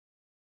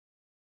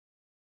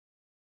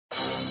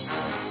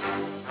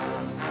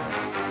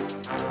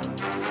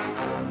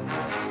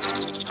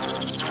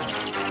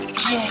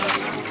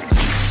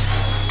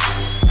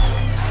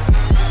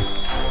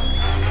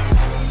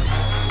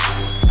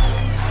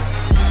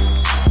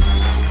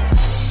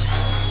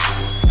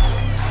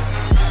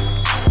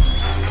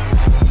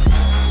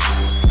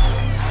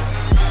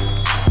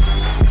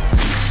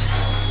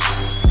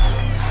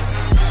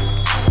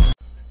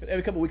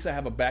Every couple of weeks I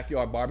have a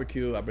backyard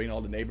barbecue. I bring all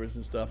the neighbors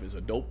and stuff. It's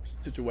a dope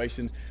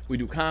situation. We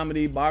do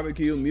comedy,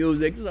 barbecue,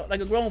 music. It's like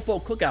a grown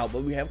folk cookout,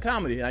 but we have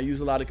comedy. And I use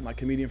a lot of my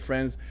comedian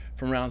friends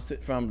from the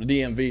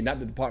DMV, not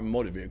the Department of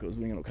Motor Vehicles.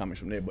 We ain't no comics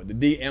from there, but the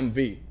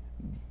DMV,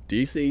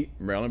 DC,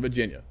 Maryland,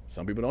 Virginia.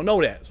 Some people don't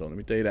know that, so let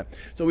me tell you that.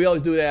 So we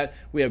always do that.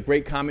 We have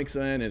great comics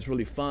in, and it's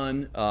really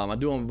fun. I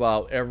do them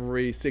about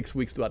every 6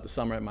 weeks throughout the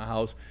summer at my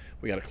house.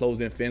 We got a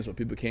closed-in fence so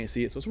people can't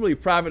see it. So it's a really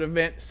private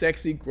event,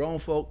 sexy, grown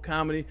folk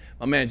comedy.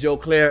 My man Joe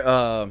Claire,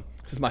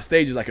 since my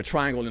stage is like a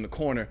triangle in the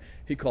corner,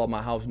 he called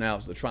my house now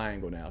the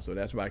Triangle now. So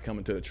that's why I come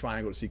into the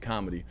Triangle to see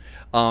comedy.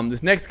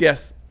 This next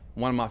guest,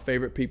 one of my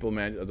favorite people,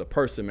 man, as a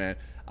person, man.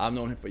 I've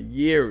known him for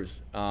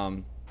years.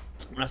 When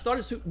I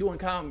started doing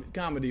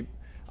comedy,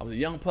 I was a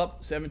young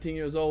pup, 17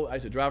 years old. I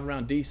used to drive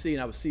around DC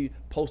and I would see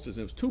posters.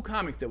 And there was two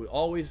comics that would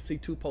always see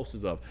two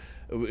posters of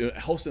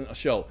hosting a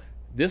show.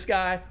 This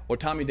guy or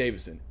Tommy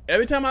Davidson.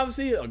 Every time I would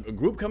see a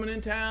group coming in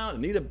town,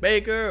 Anita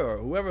Baker or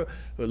whoever,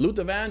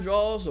 Luther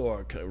Vandross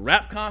or a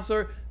rap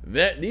concert,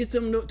 these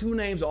two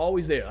names are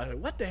always there. I was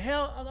like, what the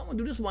hell? I'm gonna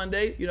do this one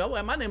day. You know, I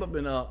have my name up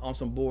in, on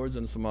some boards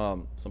and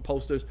some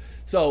posters.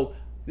 So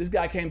this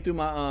guy came through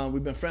my,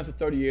 we've been friends for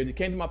 30 years. He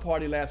came to my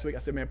party last week. I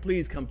said, man,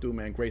 please come through,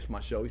 man, grace my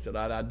show. He said,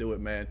 I'll do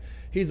it, man.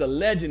 He's a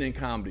legend in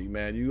comedy,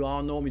 man. You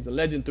all know him. He's a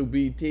legend through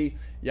BET.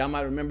 Y'all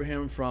might remember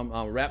him from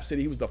Rap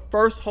City. He was the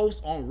first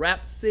host on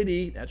Rap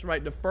City. That's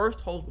right, the first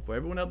host before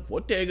everyone else,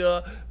 before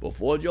Tega,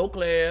 before Joe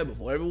Claire,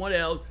 before everyone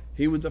else.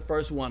 He was the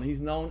first one.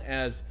 He's known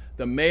as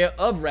the mayor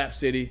of Rap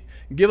City.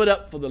 Give it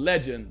up for the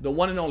legend, the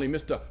one and only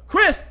Mr.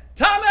 Chris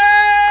Thomas!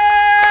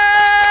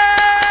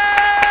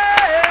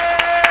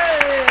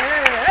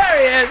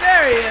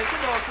 There he is.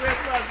 Come on, Chris.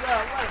 What's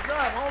up? What's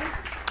up, homie?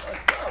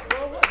 What's up,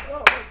 bro?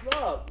 What's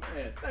up?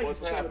 Man, thank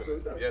What's you for happening?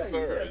 coming through. Yes,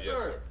 sir. Yes,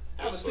 sir.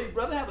 Have a seat,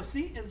 brother. Have a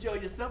seat. Enjoy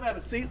yourself. Have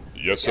a seat.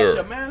 Yes, Look at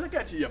sir. you, man. Look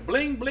at you. You're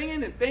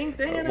bling-blinging and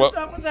thing-thinging and well-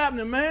 stuff. What's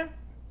happening, man?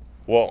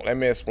 Well, let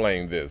me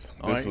explain this.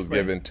 All This right, was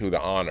explain. given to the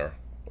honor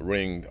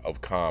ring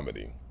of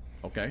comedy.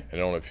 Okay.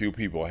 And only a few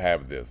people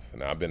have this.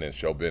 And I've been in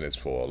show business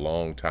for a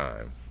long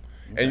time.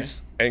 Okay.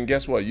 And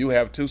guess what? You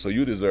have too, so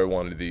you deserve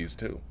one of these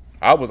too.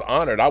 I was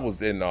honored. I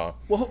was in Well,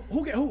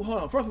 hold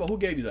on. First of all, who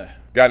gave you that? a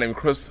guy named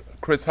Chris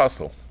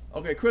Hustle.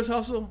 Okay, Chris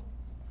Hustle.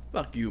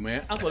 Fuck you,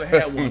 man. I could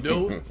have had one,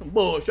 dude. Some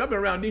bullshit. I've been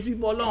around DC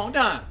for a long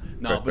time.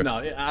 No, but no,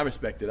 I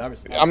respect it.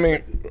 I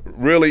mean,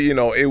 really, you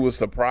know, it was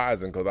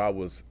surprising because I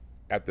was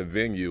at the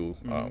venue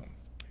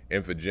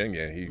in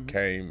Virginia, and he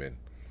came and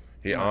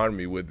he honored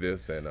me with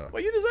this. And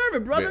well, you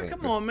deserve it, brother.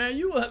 Come on, man.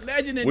 You a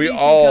legend in we DC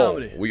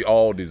comedy. We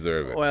all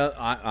deserve it. Well,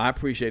 I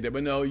appreciate that,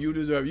 but no, you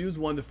deserve. You was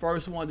one of the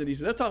first ones in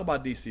DC. Let's talk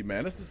about DC,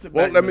 man. Let's just sit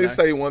Well, back. let me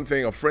say one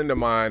thing. A friend of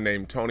mine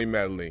named Tony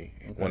Medley,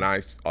 when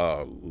I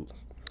a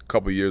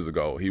couple years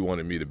ago, he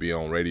wanted me to be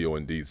on radio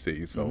in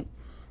DC, so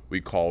we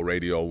called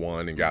Radio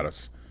 1 and got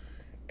us.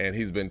 And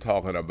he's been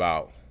talking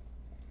about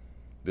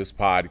this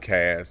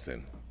podcast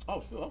and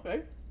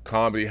okay.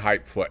 comedy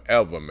hype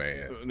forever,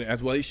 man.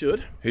 That's what he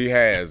should. He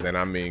has, and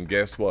I mean,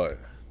 guess what?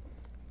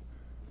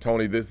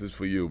 Tony, this is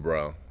for you,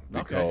 bro.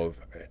 Because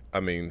I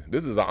mean,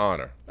 this is an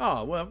honor.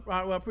 Oh well,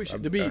 I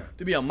appreciate it.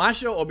 To be on my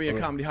show or be a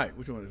comedy hype.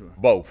 Which one is it?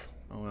 Both.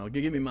 Oh well,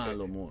 give me mine a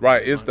little more.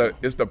 Right. It's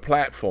the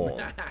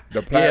platform.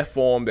 The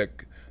platform that.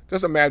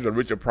 Just imagine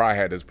Richard Pryor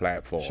had this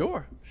platform.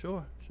 Sure.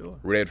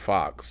 Red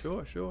Fox.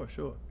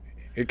 Sure.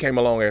 It came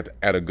along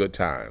at a good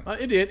time.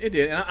 It did,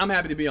 and I'm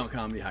happy to be on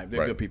Comedy Hype.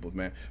 They're good people,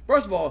 man.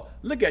 First of all,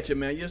 look at you,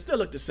 man. You still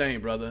look the same,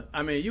 brother.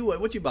 I mean, you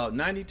about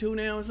 92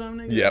 now or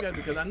something? Yep.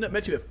 Because I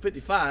met you at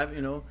 55,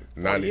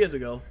 40 years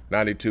ago.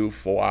 92,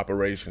 4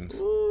 operations.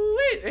 Ooh,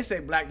 they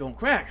say black don't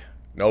crack.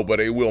 No, but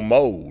it will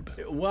mold.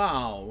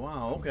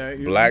 Wow,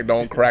 okay. Black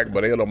don't crack,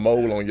 but it'll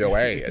mold on your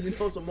ass. You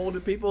know some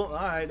molded people? All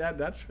right,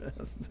 that's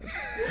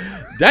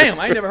damn,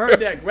 I ain't never heard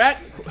that.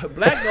 Black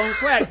don't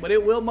crack, but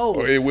it will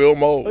mold. It will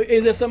mold.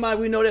 Is there somebody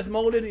we know that's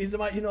molded? Is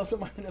somebody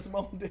somebody that's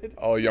molded?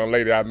 Oh, a young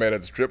lady I met at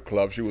the strip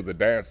club, she was a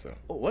dancer.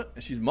 Oh, what?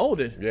 She's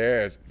molded?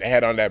 Yeah, they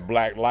had on that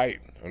black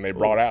light. When they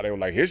brought out, they were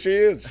like, here she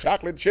is,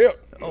 chocolate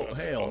chip. Oh,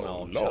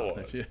 hell no. Lord.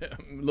 A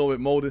little bit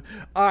molded.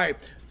 All right.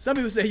 Some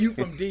people say you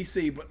from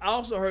D.C., but I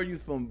also heard you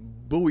from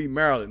Bowie,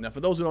 Maryland. Now, for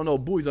those who don't know,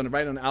 Bowie's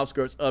right on the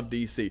outskirts of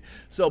D.C.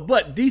 So,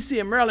 but D.C.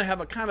 and Maryland have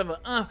a kind of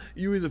a,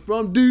 you either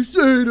from D.C.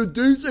 to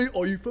D.C.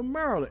 or you from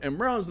Maryland. And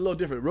Maryland's a little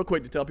different. Real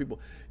quick to tell people,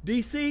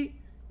 D.C.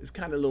 is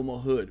kind of a little more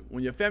hood.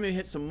 When your family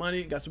hit some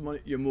money, got some money,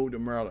 you moved to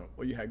Maryland,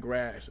 where you had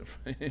grass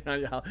in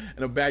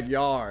a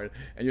backyard,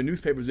 and your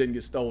newspapers didn't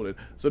get stolen.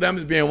 So that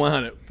was being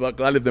 100. But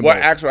I lived in Well,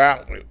 Maryland.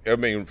 actually, I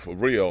mean, for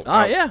real.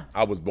 Yeah.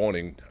 I was born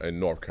in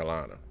North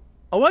Carolina.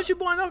 Oh, was you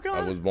born in North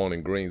Carolina? I was born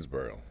in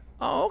Greensboro.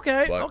 Oh,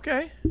 okay, But-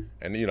 okay.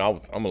 And, you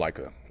know, I'm like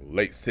a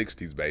late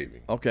 60s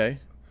baby. Okay.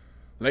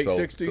 Late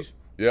 60s?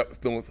 Yep.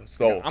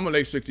 So I'm a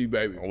late 60s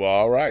baby. well,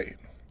 all right.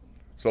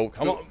 So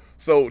Come on.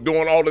 So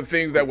doing all the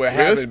things that were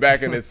happening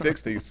back in the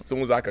 60s, as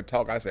soon as I could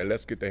talk, I said,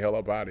 let's get the hell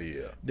up out of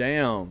here.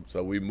 Damn.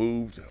 So we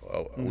moved,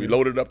 we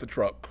loaded up the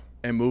truck.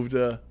 And moved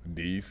to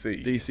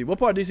D.C. D.C. What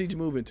part of D.C. did you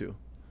move into?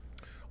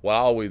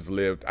 Well,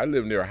 I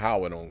lived near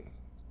Howard on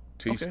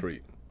T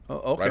Street.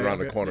 Oh, okay. Right around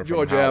the corner from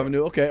Georgia Howard.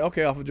 Avenue. Okay,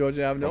 off of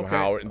Georgia Avenue. From Okay.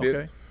 Howard. And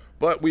Okay.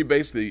 But we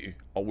basically,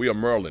 we are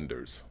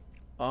Marylanders.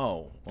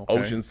 Oh, okay.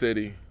 Ocean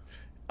City.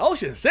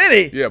 Ocean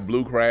City? Yeah,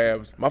 blue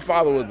crabs. My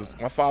father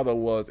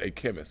was a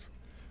chemist.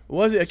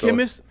 Was it a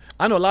chemist?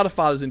 I know a lot of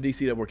fathers in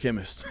D.C. that were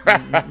chemists.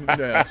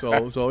 Yeah,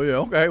 so yeah,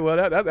 okay,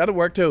 well that'll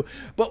work too.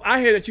 But I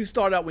hear that you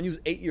started out when you was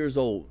 8 years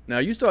old. Now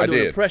you started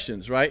doing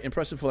impressions, right?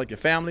 Impressions for like your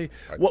family.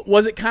 What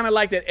was it kind of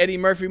like that Eddie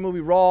Murphy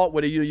movie Raw,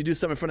 where you do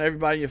something in front of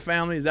everybody in your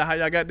family? Is that how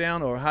y'all got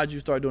down, or how'd you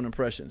start doing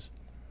impressions?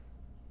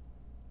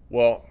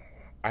 Well,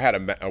 I had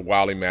a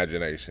wild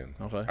imagination.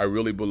 Okay. I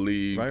really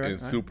believed in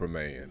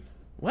Superman.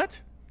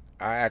 What?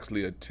 I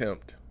actually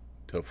attempt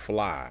to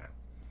fly.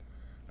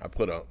 I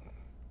put a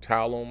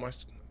towel on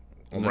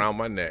around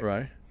my neck.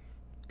 Right.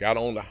 Got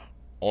on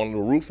the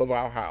roof of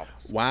our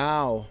house.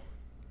 Wow.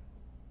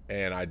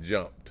 And I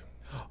jumped.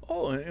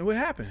 Oh, and what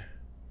happened?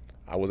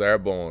 I was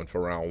airborne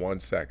for around 1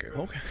 second.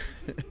 Okay.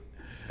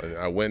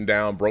 I went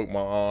down, broke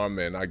my arm,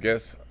 and I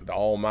guess the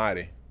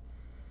Almighty,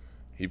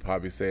 he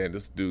probably saying,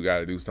 this dude got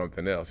to do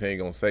something else. He ain't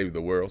going to save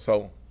the world.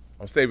 So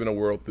I'm saving the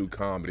world through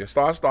comedy.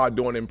 So I started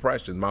doing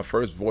impressions. My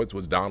first voice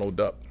was Donald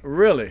Duck.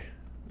 Really?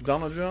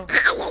 Donald Trump?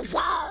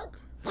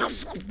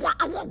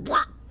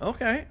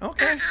 Okay.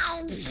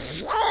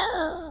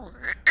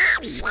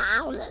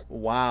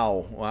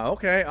 Wow.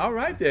 Okay. All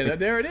right then.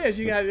 There it is.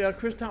 You got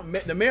Chris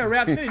Thompson, the mayor of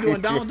Rap City,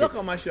 doing Donald Duck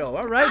on my show.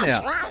 All right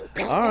now.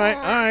 All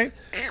right.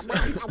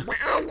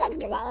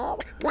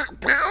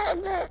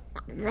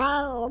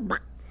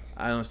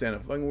 I don't understand a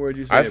fucking word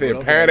you said. I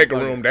said panic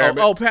room, damn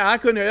it. Oh, I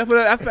couldn't hear.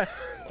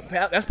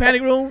 That's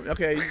panic room.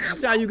 Okay. You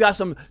sound you got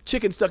some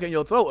chicken stuck in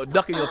your throat, a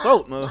duck in your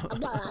throat.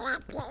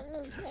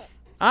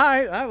 All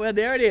right, well,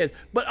 there it is.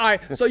 But all right,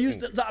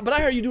 but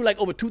I heard you do like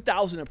over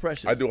 2,000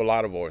 impressions. I do a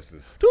lot of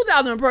voices.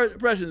 2,000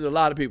 impressions is a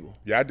lot of people.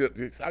 Yeah, I did.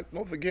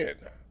 Don't forget,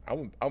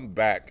 I'm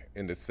back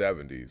in the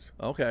 70s.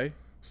 Okay.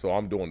 So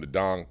I'm doing the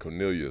Don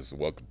Cornelius,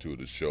 welcome to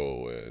the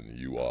show, and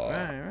you are.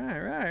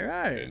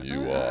 Right. And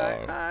you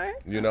are. Right.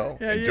 You know,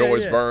 Yeah, and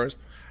George yeah. Burns.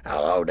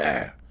 Hello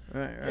there.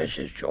 Right. This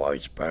is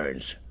George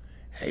Burns.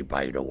 Hey,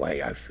 by the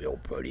way, I feel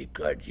pretty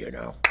good, you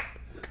know.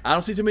 I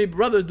don't see too many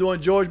brothers doing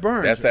George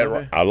Burns. That's that.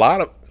 Okay. A lot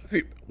of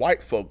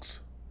white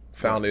folks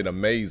found it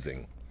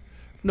amazing.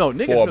 No,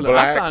 niggas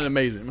I found it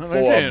amazing.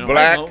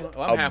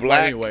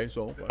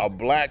 A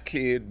black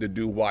kid to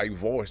do white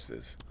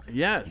voices.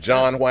 Yes.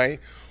 John Wayne,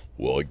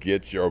 well,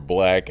 get your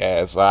black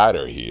ass out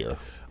of here.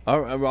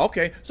 All right,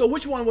 okay. So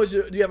which one was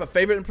do you have a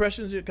favorite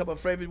impressions? A couple of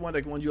favorite ones,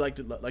 like one you like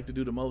to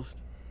do the most?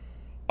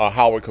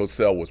 Howard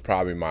Cosell was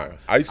probably mine.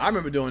 I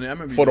remember doing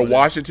that. For the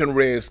Washington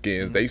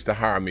Redskins, they used to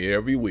hire me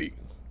every week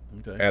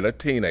as a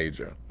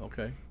teenager.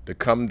 Okay. To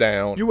come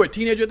down. You were a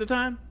teenager at the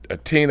time? A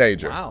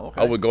teenager. Wow,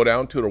 okay. I would go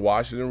down to the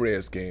Washington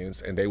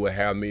Redskins, and they would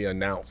have me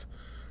announce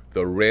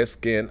the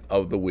Redskin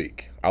of the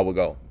week. I would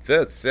go,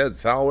 this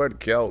is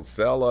Howard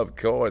Cosell, of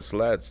course.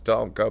 Let's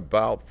talk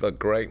about the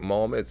great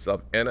moments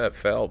of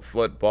NFL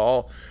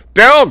football.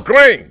 Dell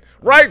Green,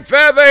 right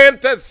there, the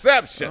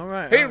interception.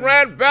 He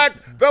ran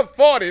back the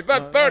 40,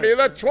 the 30,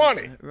 the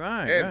 20.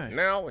 And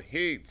now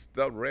he's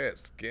the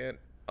Redskin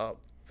of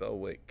the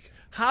week.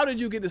 How did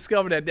you get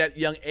discovered at that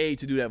young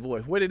age to do that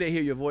voice? Where did they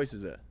hear your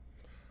voices at?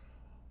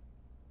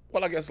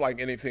 Well, I guess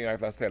like anything,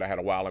 as I said, I had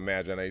a wild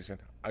imagination.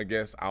 I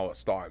guess I would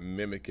start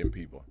mimicking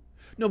people.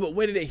 No, but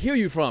where did they hear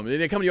you from?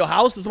 Did they come to your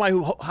house? Did somebody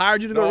who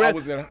hired you to go?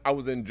 No, I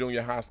was in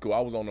junior high school. I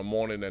was on the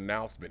morning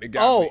announcement. It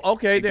got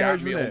okay. They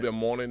heard me on the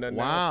morning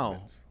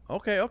announcements. Wow.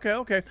 Okay.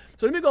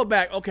 So let me go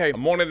back. Okay. A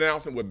morning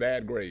announcement with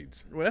bad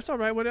grades. Well, that's all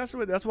right. Well,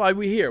 that's why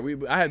we here.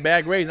 I had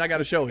bad grades and I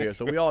got a show here,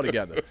 so we all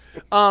together.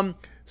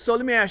 So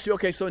let me ask you.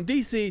 Okay, so in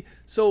DC,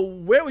 so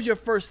where was your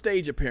first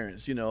stage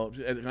appearance? You know,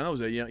 I know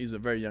it was a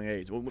very young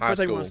age. High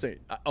school. On stage?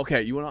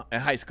 Okay, you went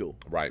at high school.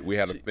 Right. We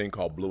had a thing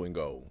called Blue and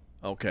Gold.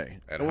 Okay.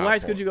 And what high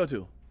school did you go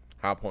to?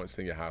 High Point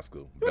Senior High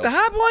School. You went to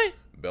High Point?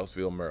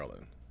 Beltsville,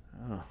 Maryland.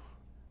 Oh.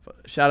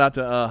 Shout out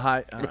to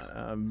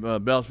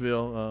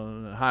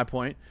Beltsville, High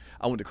Point.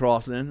 I went to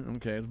Crossland.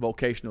 Okay, it's a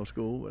vocational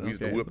school. We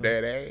used to whip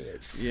that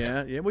ass.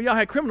 Yeah. Well, y'all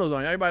had criminals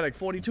on you. Everybody like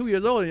 42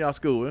 years old in y'all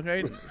school.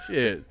 Okay,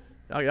 shit.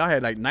 Y'all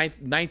had like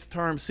ninth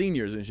term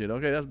seniors and shit.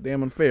 Okay, that's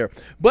damn unfair.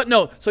 But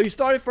no, so you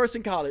started first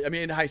in college. I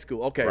mean, in high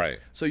school. Okay. Right.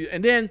 So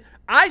and then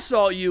I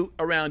saw you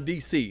around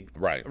D.C.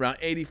 Right. Around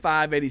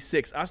 85,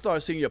 86. I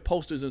started seeing your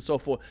posters and so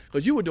forth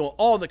because you were doing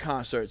all the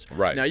concerts.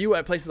 Right. Now you were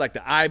at places like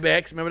the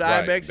Ibex. Remember the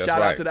Ibex? That's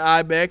Shout out to the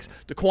Ibex.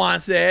 The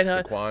Quonset.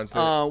 Huh? The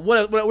Quonset.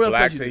 What else?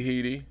 Black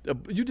Tahiti.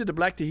 You did the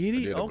Black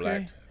Tahiti? I did the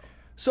Black.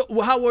 So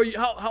how were you?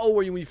 How old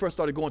were you when you first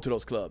started going to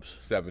those clubs?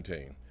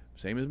 17.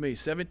 Same as me,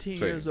 17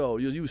 years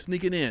old. You were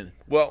sneaking in.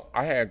 Well,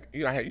 I had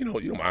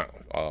my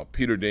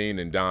Peter Dean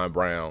and Don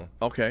Brown.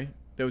 Okay.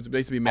 That was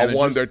basically I managers.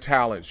 won their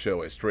talent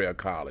show at Strayer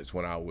College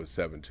when I was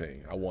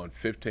 17. I won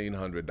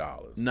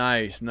 $1,500.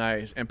 Nice,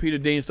 nice. And Peter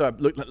Dean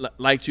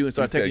liked you and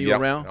started taking you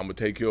around? I'm going to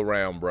take you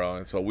around, bro.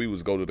 And so we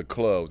was go to the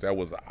clubs. That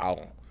was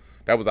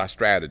our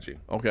strategy.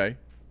 Okay,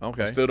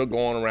 okay. Instead of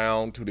going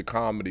around to the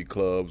comedy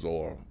clubs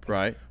or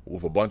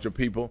with a bunch of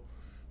people,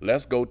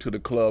 let's go to the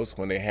clubs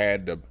when they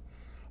had the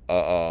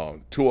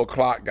 2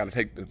 o'clock, got to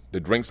take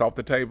the drinks off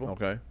the table.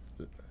 Okay.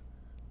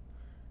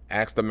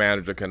 Ask the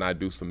manager, can I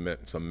do some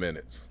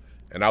minutes?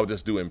 And I would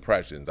just do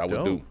impressions. I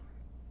would do.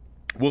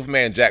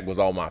 Wolfman Jack was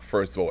all my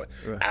first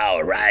voice. Right.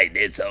 All right,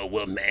 it's old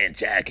Wolfman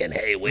Jack, and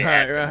hey, we're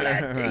at the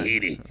Black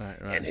Tahiti.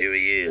 And here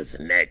he is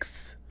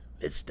next,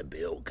 Mr.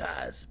 Bill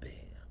Cosby.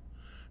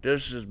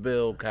 This is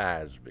Bill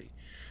Cosby.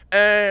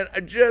 And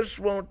I just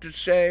want to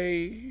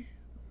say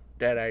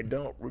that I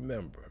don't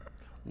remember.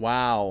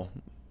 Wow.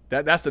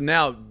 That's the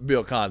now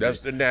Bill Cosby. That's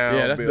the now.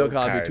 Yeah, that's Bill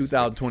Cosby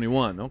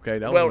 2021. Okay,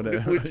 that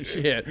was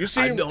shit.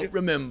 I don't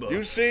remember.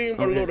 You seem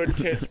a little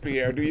tense,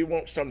 Pierre. Do you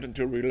want something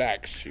to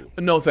relax you?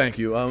 No, thank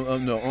you.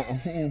 No.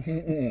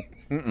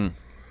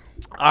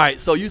 All right,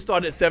 so you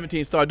started at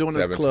 17, started doing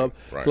those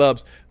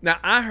clubs. Now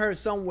I heard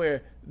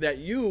somewhere that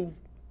you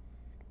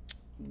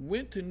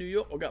went to New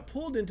York or got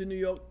pulled into New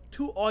York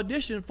to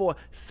audition for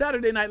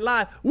Saturday Night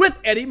Live with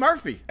Eddie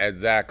Murphy.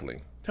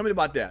 Exactly. Tell me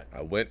about that.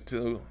 I went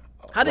to.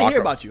 How did he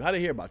hear about you? How did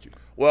he hear about you?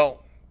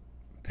 Well,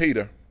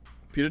 Peter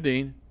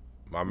Dean,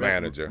 my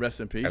manager, rest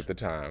in peace, at the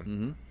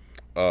time.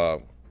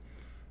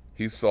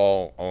 He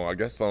saw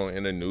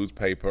in a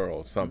newspaper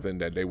or something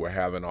that they were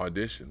having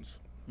auditions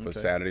for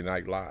Saturday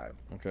Night Live.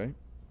 Okay.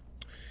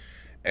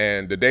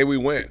 And the day we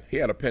went, he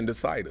had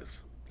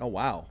appendicitis. Oh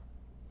wow.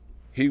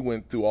 He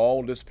went through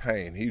all this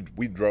pain.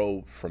 We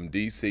drove from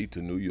D.C. to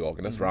New York,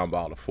 and that's around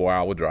about a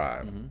 4-hour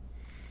drive.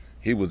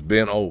 He was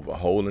bent over,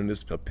 holding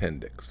his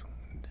appendix.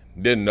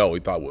 Didn't know. He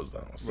thought it was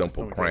a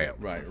simple cramp.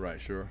 Right,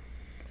 sure.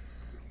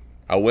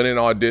 I went in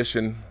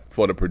audition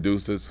for the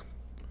producers,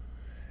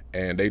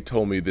 and they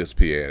told me this,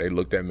 Pierre. They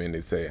looked at me and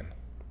they said,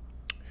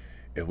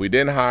 if we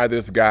didn't hire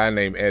this guy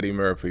named Eddie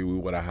Murphy, we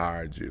would have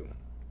hired you.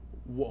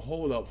 Well,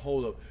 hold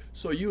up.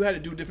 So you had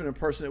to do different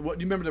impressions. What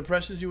do you remember the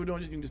impressions you were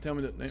doing? You can just tell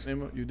me the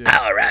name of you did.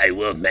 All right,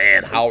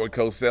 Wolfman, Howard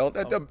Cosell.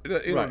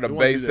 The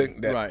basic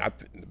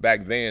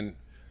back then.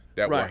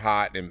 That were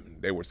hot and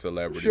they were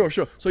celebrities.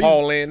 Sure. So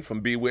Paul Lynde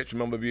from Bewitched,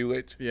 remember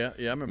Bewitched? Yeah,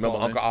 I remember. Remember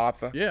Uncle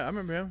Arthur? Yeah, I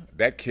remember him.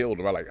 That killed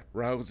him. I like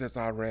roses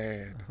are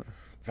red,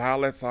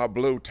 violets are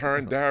blue.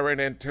 Turn Darren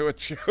into a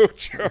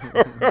choo-choo.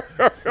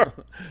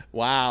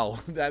 Wow,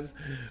 that's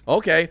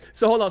okay.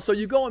 So hold on. So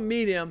you go and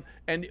meet him,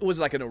 and it was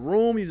like in a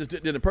room. You just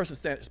did a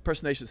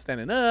impersonation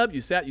standing up.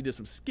 You sat. You did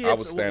some skits. I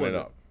was standing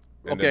up.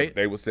 And okay.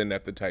 They were sitting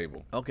at the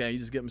table. Okay, you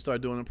just get them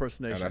started doing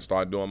impersonation. And I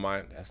started doing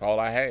mine. That's all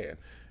I had.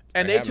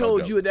 And they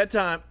told you at that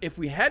time, if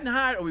we hadn't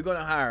hired, or we going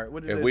to hire?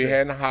 What did if we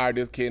hadn't hired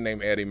this kid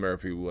named Eddie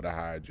Murphy, we would have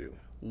hired you.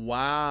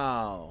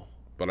 Wow.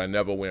 But I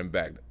never went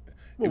back.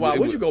 Well, why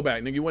would you go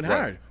back, nigga? You weren't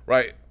hired.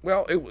 Right.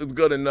 Well, it was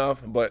good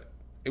enough, but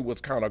it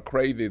was kind of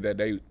crazy that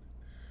they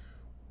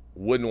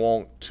wouldn't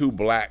want 2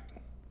 black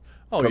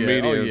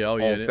comedians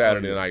on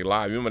Saturday Night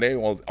Live. Remember, they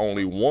was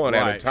only one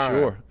at a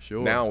time.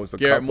 Sure. Now it's a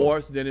Garrett couple.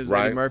 Morris, then it was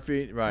Eddie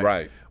Murphy.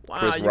 Right. Wow,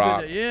 Chris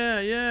Rock.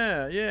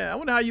 Yeah. I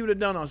wonder how you would have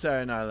done on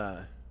Saturday Night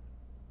Live.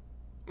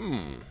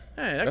 Hey,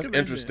 that's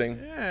interesting.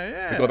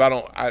 Yeah.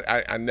 Because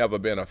I never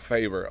been a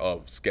favor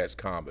of sketch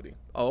comedy.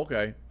 Oh,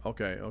 okay.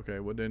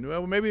 Well then,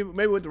 maybe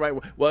went the right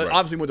way. Well,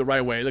 obviously went the right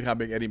way. Look how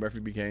big Eddie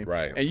Murphy became.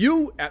 Right. And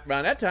you,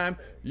 around that time,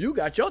 you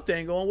got your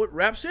thing going with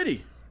Rap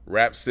City.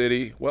 Rap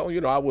City. Well,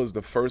 I was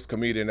the first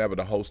comedian ever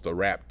to host a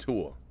rap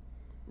tour.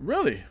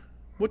 Really?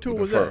 What tour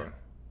was that?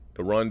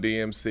 The Run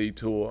DMC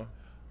tour.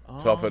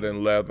 Tougher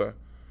Than Leather.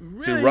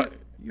 Really? See,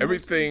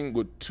 everything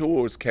with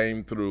tours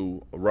came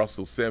through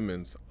Russell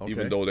Simmons,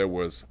 even though there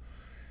was,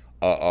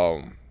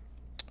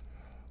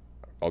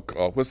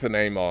 what's the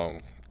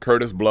name?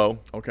 Curtis Blow.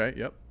 Okay,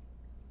 yep.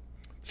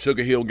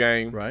 Sugar Hill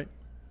Gang. Right.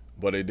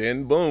 But it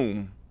didn't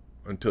boom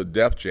until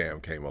Def Jam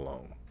came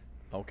along.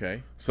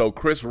 Okay. So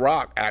Chris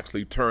Rock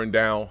actually turned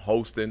down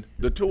hosting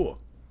the tour.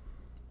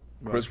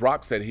 Chris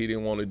Rock said he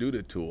didn't want to do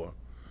the tour.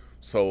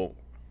 So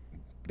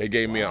they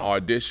gave me an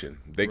audition.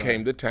 They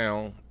came to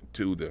town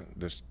to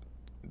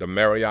the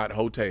Marriott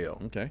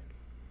Hotel. Okay.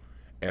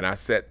 And I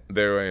sat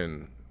there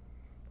and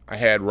I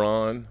had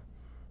Ron,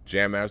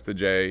 Jam Master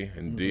Jay,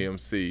 and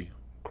DMC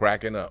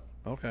cracking up.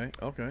 Okay.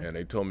 And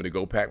they told me to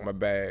go pack my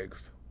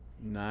bags.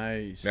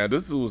 Nice. Now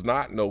this was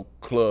not no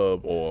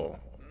club or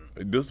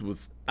this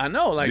was. I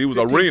know, like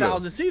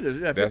 15,000 seaters.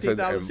 Yeah,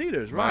 15,000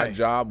 seaters. Right. My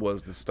job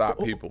was to stop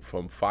people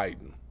from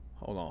fighting.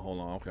 Hold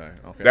on. Okay.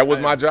 That was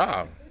my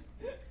job.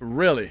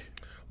 Really?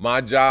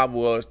 My job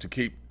was to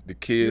keep the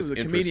kids interested.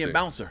 You was a comedian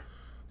bouncer.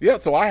 Yeah,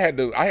 so I had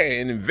to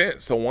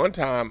invent. So one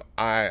time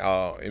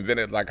I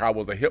invented like I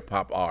was a hip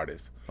hop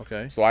artist.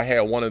 Okay. So I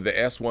had one of the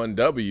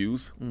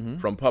S1Ws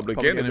from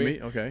Public Enemy,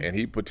 okay. and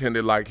he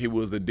pretended like he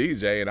was the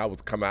DJ, and I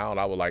would come out, and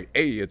I was like,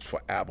 A is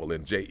for Apple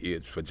and J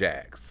is for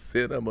Jack.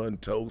 Cinnamon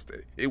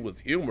toasted. It was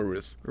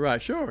humorous. Right,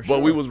 sure.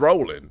 But we was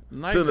rolling.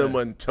 Like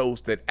Cinnamon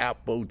toasted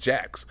Apple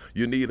Jacks.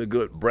 You need a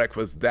good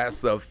breakfast,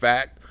 that's a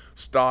fact.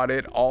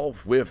 Started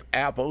off with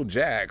Apple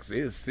Jacks.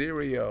 It's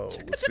cereal.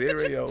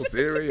 Cereal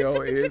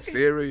is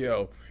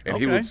cereal. And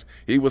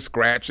he was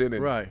scratching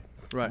and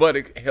Right. but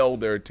it held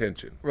their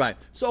attention. Right.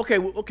 So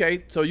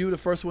okay. So you were the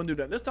first one to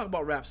do that. Let's talk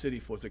about Rap City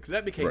for a second, because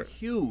that became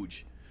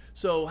huge.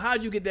 So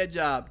how'd you get that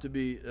job to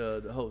be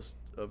the host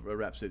of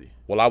Rap City?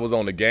 Well, I was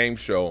on the game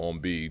show on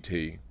BET,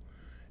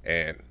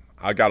 and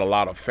I got a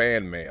lot of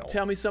fan mail.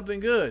 Tell me something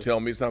good. Tell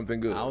me something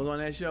good. I was on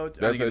that show.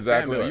 That's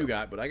exactly what you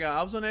got, but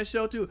I was on that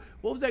show too.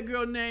 What was that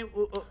girl name?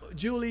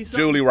 Julie. Something?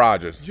 Julie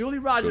Rogers. Julie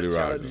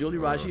Rogers. Julie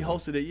Rogers. She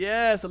hosted it.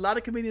 Yes, a lot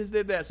of comedians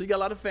did that. So you got a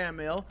lot of fan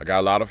mail. I got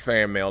a lot of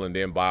fan mail, and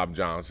then Bob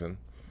Johnson.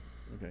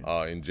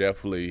 Okay. And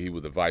Jeff Lee, he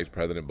was the vice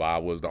president.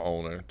 Bob was the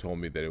owner. Told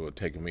me that they were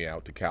taking me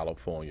out to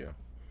California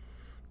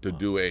to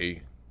do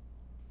a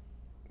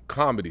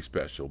comedy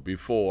special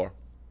before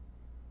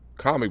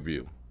Comic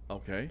View.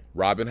 Okay.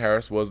 Robin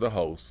Harris was the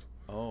host.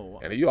 Oh.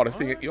 And you ought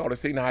to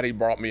see how they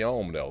brought me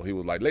on though. He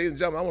was like, ladies and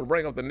gentlemen, I want to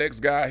bring up the next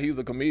guy. He's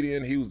a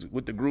comedian. He was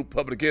with the group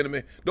Public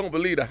Enemy. Don't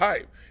believe the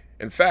hype.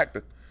 In fact,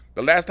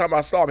 the last time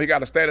I saw him, he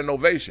got a standing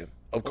ovation.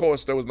 Of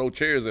course, there was no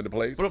chairs in the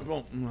place.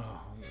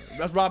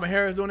 That's Robin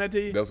Harris doing that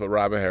to you? That's what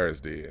Robin Harris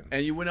did.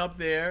 And you went up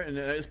there, and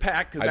it's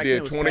packed. I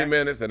did 20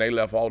 minutes, and they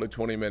left all the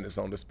 20 minutes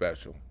on the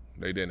special.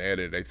 They didn't edit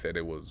it. They said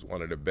it was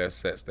one of the best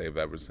sets they've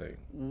ever seen.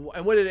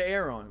 And what did it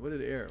air on? What did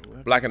it air?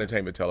 Black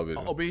Entertainment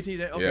Television. Oh, BET? Okay,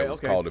 yeah, it was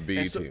called the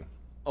BET.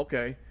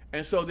 Okay.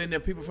 And so then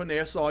the people from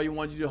there saw you,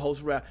 wanted you to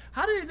host rap.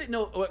 How did they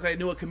know? They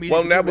knew a comedian.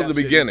 Well, that was the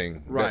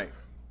beginning. Right.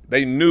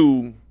 They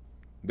knew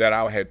that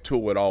I had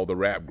toured with all the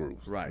rap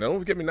groups. Right. Now, don't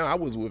forget me now. I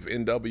was with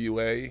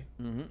NWA.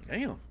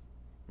 Damn.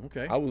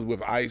 Okay. I was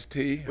with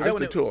Ice-T. I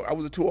was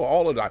a tour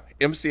all of that.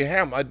 MC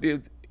Hammer. I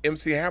did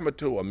MC Hammer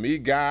tour. Me,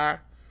 Guy,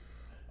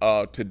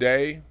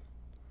 Today.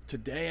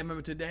 Today, I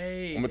remember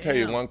Today. I'm gonna tell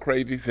you one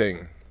crazy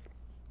thing.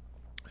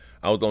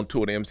 I was on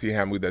tour with MC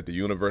Hammer at the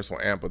Universal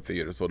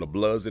Amphitheater, so the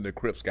Bloods and the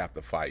Crips got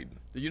to fighting.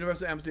 The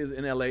Universal Amphitheater is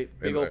in LA,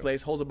 big old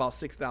place, holds about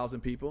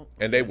 6,000 people.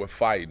 And they were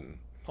fighting.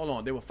 Hold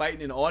on, they were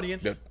fighting in the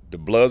audience? The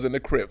Bloods and the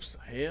Crips.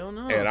 Hell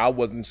no. And I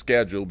wasn't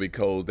scheduled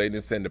because they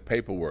didn't send the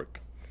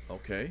paperwork.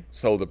 Okay.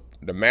 So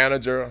the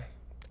manager,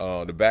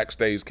 the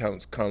backstage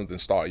comes and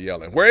start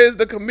yelling, "Where is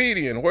the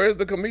comedian? Where is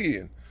the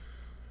comedian?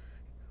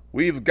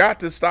 We've got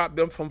to stop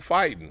them from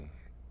fighting."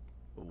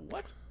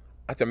 What?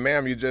 I said,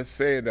 "Ma'am, you just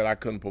said that I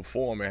couldn't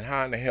perform, and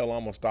how in the hell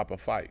I'm gonna stop a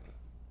fight?"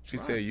 She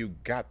said, "You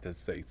got to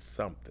say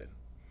something."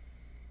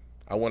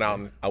 I went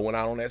out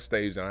on that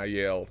stage and I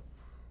yelled,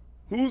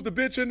 "Who's the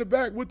bitch in the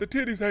back with the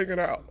titties hanging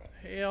out?"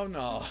 Hell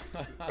no.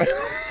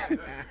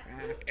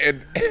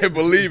 and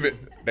believe it,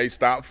 they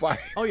stopped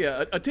fighting. Oh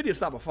yeah, a titty will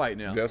stop a fight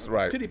now. That's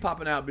right. Titty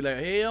popping out, be like,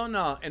 hell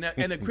no. And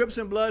the Crips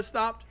and Blood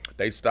stopped?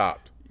 They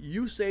stopped.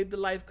 You saved the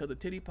life because the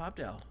titty popped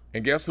out.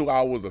 And guess who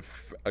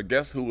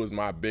guess who was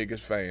my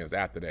biggest fans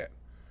after that?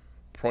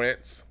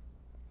 Prince.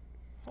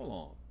 Hold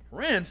on.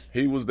 Prince?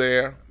 He was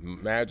there.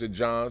 Magic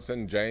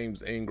Johnson,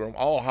 James Ingram,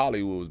 all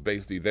Hollywood was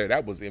basically there.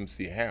 That was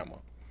MC Hammer.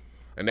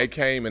 And they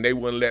came and they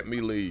wouldn't let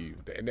me leave.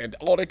 And then,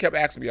 they kept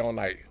asking me all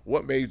night,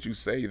 "What made you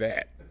say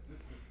that?"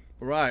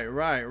 Right.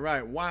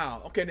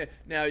 Wow. Okay,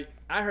 now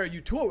I heard you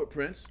tour with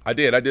Prince. I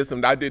did. I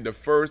did the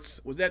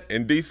first. Was that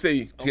in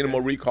D.C.? Tina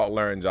Marie caught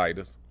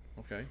laryngitis.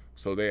 Okay.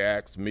 So they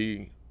asked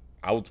me.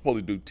 I was supposed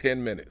to do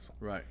 10 minutes.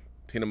 Right.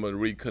 Tina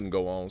Marie couldn't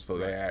go on, so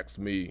they asked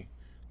me,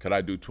 could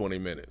I do 20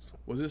 minutes?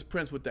 Was this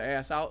Prince with the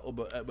ass out? Or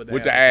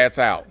with the ass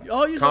out.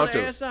 Oh, you saw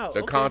the ass out.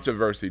 The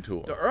controversy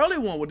tour. The early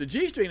one with the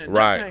G-string and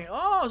right. Hang.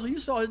 Oh, so you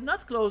saw his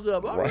nuts closed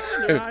up. All right.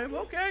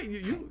 Okay.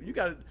 You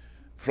got it.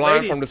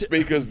 Flying from the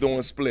speakers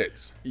doing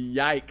splits.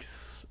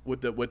 Yikes. With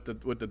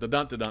the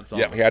dun-to-dunts on.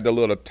 Yeah, he had the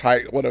little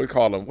tight, what do they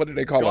call them? What do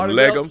they call them?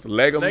 Leggings?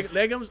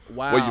 Leggings?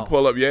 Wow. Where you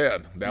pull up,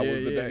 that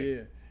was the day.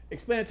 Yeah.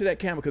 Explain it to that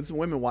camera, because some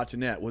women watching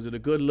that. Was it a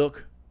good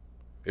look?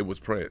 It was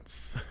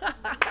Prince.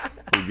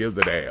 Who gives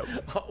a damn?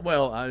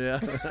 Well,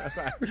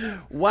 yeah.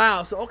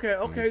 Wow. So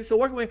okay. So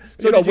working with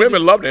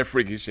women love that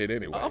freaky shit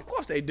anyway. Of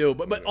course they do,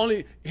 but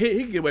only he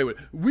can get away with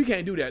it. We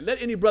can't do that.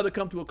 Let any brother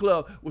come to a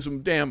club with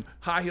some damn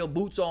high heel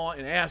boots on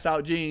and ass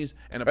out jeans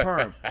and a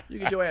perm. You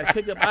get your ass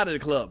kicked up out of the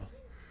club.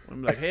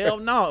 I'm like, hell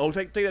no. Oh,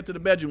 take that to the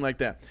bedroom like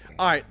that.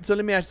 All right. So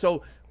let me ask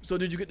you. So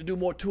did you get to do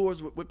more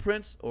tours with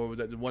Prince, or was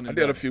that the one? I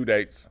did a few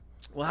dates.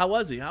 Well, how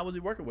was he? How was he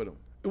working with him?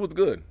 It was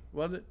good.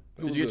 Was it?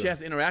 Did you get a chance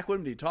to interact with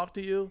him? Did he talk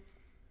to you?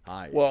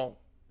 Hi. Well,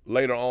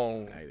 later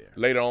on,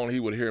 he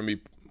would hear me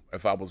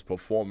if I was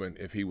performing.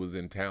 If he was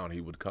in town, he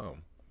would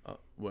come.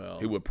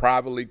 He would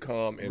privately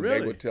come, and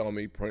they would tell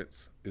me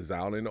Prince is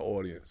out in the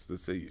audience to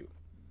see you.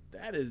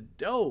 That is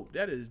dope.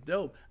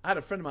 I had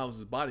a friend of mine who was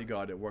his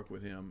bodyguard that worked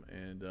with him,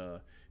 and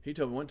he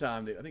told me one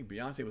time that I think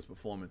Beyonce was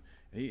performing,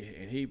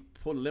 He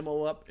pulled a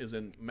limo up. Is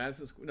in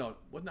Madison. No,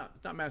 what's not?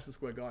 It's not Madison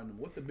Square Garden.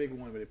 What's the big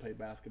one where they play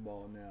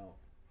basketball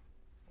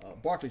now?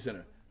 Barclays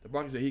Center. The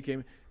Barclays Center. He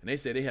came and they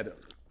said they had to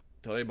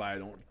tell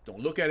everybody don't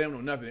look at him,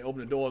 no nothing. They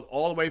opened the doors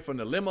all the way from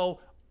the limo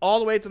all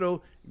the way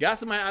through. Got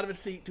somebody out of his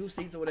seat, 2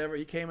 seats or whatever.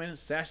 He came in,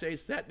 sashay,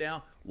 sat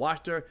down,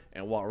 watched her,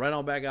 and walked right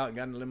on back out and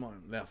got in the limo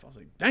and left. I was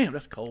like, damn,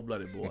 that's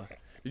cold-blooded, boy.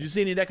 Did you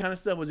see any of that kind of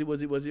stuff?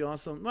 Was he on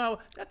some?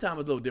 Well, that time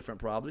was a little different,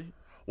 probably.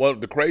 Well,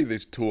 the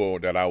craziest tour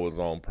that I was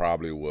on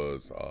probably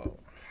was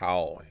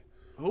how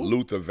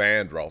Luther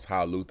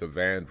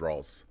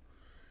Vandross,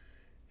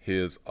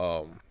 his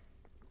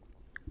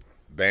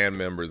band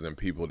members and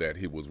people that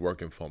he was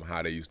working from,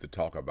 how they used to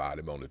talk about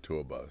him on the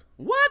tour bus.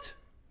 What?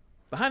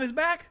 Behind his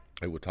back?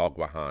 They would talk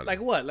behind him. Like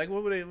what? Like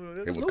what would they?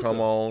 They would come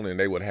on and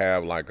they would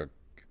have like a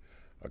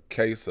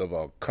case of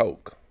a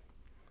Coke.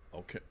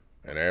 Okay.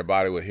 And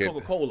everybody would hit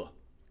Coca-Cola.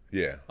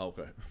 Yeah.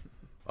 Okay.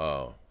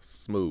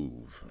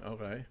 Smooth.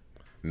 Okay.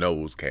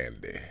 Nose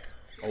candy.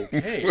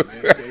 Okay.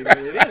 It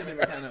is different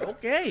kind of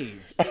okay.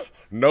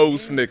 No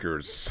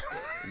Snickers.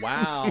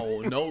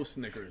 Wow. No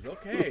Snickers.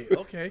 Okay.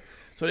 Okay.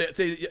 So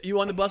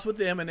you on the bus with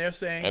them and they're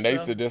saying. And they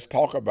used to just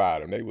talk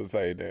about him. They would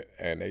say that,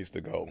 and they used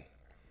to go.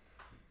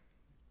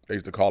 They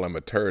used to call him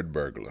a turd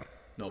burglar.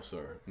 No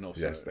sir. No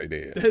sir. Yes, they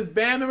did. His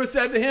band member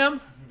said to him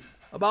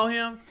about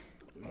him.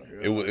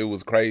 It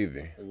was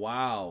crazy.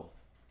 Wow.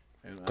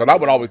 Because I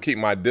would always keep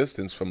my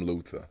distance from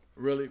Luther.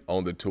 Really?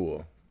 On the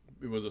tour.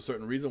 It was a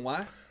certain reason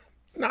why?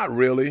 Not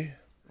really.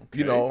 Okay.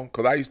 You know,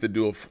 because I used to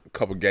do a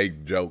couple gay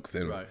jokes,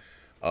 and right.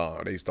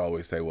 They used to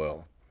always say,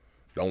 "Well,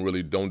 don't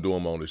do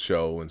them on the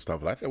show and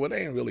stuff." I said, "Well,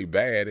 they ain't really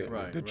bad."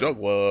 The joke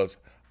was,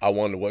 I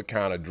wonder what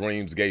kind of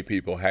dreams gay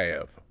people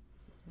have.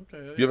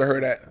 Okay. You ever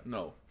heard that?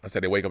 No. I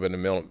said they wake up in the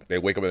middle of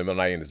the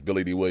night and it's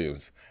Billy D.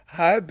 Williams.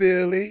 Hi,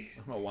 Billy.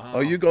 Oh, wow.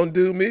 Are you gonna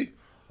do me?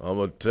 I'm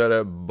gonna tear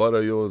that butt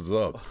of yours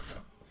up.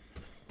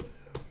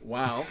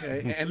 Wow.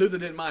 Okay. And Luther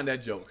didn't mind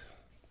that joke.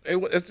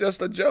 It's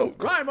just a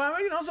joke. Right, but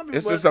you know, some people.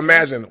 It's just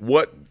imagine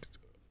what.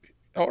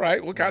 All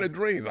right, what kind of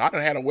dreams? I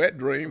done had a wet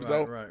dream,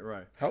 so.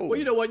 Right. Oh. Well,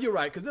 you know what? You're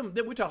right, because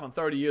we're talking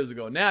 30 years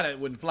ago. Now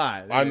that wouldn't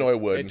fly. I know it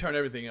wouldn't. They turn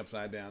everything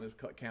upside down. It's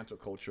cancel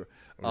culture.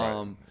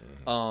 Right.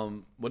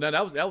 Well, now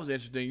that was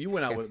interesting. You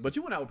went out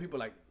with people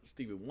like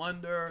Stevie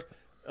Wonder.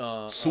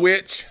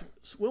 Switch.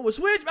 With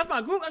Switch. That's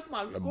my group. That's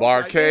my group.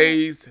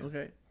 Barcades. Right.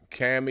 Okay.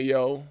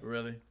 Cameo.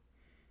 Really?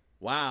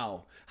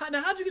 Wow.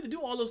 How'd you get to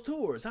do all those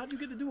tours? How'd you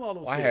get to do all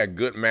those tours? I had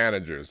good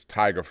managers.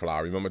 Tiger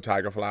Flower. Remember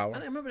Tiger Flower? I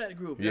remember that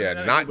group. Yeah,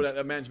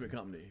 that management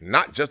company.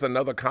 Not just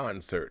another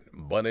concert,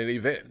 but an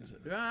event.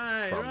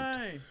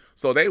 Right.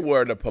 So they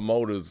were the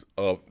promoters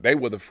of. They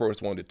were the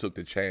first one that took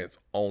the chance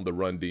on the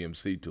Run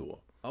DMC tour.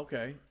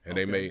 Okay. And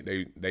they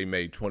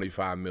made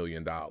 $25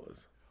 million.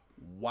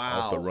 Wow.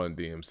 Off the Run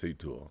DMC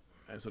tour.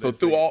 So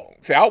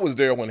I was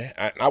there when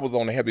I was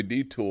on the Heavy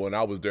D tour, and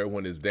I was there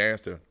when his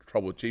dancer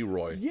Trouble T.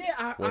 Roy.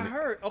 Yeah, I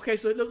heard. Okay,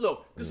 so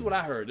look, this is what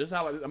I heard. This is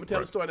how I'm gonna tell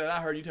the story that I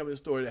heard. You tell me the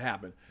story that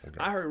happened. Okay.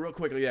 I heard real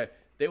quickly that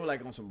they were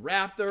like on some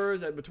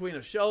rafters between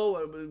a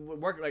show,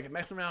 working like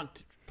messing around,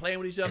 playing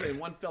with each other, and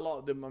one fell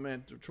off. My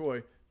man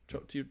Troy.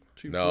 Troy,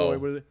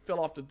 fell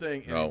off the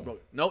thing. And he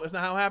broke. No, that's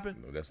not how it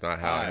happened. No, that's not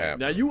how it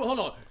happened. Now hold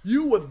on.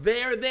 You were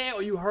there,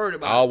 or you heard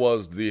about it? I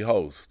was the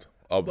host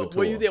of the tour.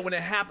 Were you there when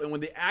it happened? When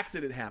the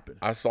accident happened?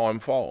 I saw him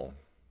fall.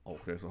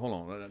 Okay, so hold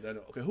on.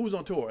 Okay, who was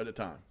on tour at the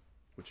time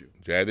with you?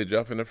 Jazzy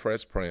Jeff and the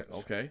Fresh Prince.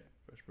 Okay,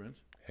 Fresh Prince.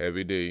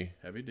 Heavy D.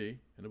 And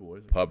the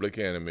boys. Public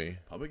Enemy.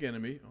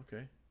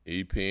 Okay.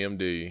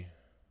 EPMD.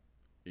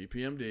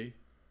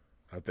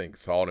 I think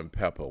Salt and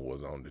Pepper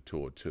was on the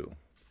tour too.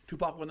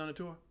 Tupac was on the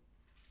tour?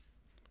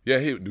 Yeah,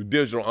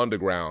 Digital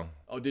Underground.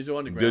 Oh, Digital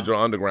Underground. Digital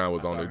Underground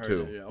was on it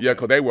too. Yeah,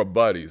 because they were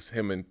buddies.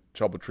 Him and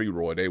Trouble T.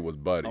 Roy, they was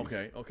buddies.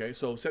 Okay.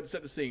 So set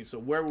the scene. So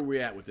where were we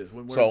at with this?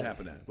 Where was it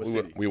happening at? What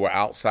city? We were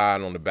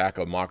outside on the back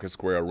of Market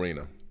Square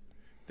Arena.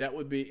 That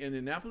would be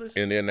Indianapolis?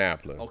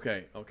 Indianapolis.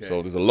 Okay.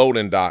 So there's a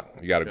loading dock.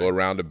 You got to go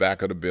around the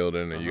back of the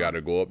building, and you got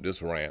to go up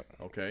this ramp.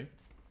 Okay.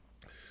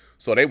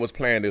 So they was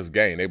playing this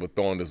game. They were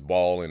throwing this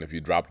ball, and if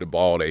you dropped the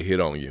ball, they hit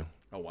on you.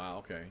 Oh, wow.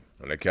 Okay.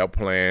 And they kept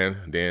playing.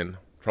 Then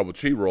Trouble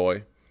T.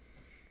 Roy,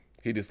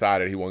 he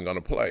decided he wasn't going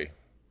to play.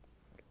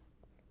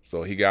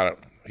 So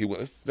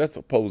let's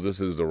suppose this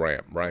is the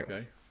ramp, right?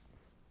 Okay.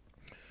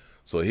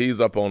 So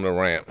he's up on the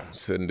ramp,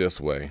 sitting this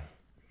way.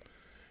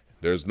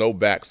 There's no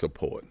back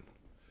support.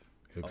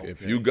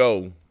 If you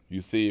go,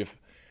 you see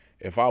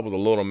if I was a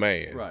little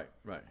man, right,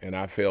 and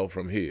I fell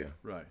from here,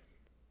 right,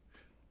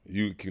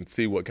 you can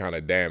see what kind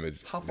of damage.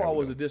 How far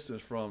was the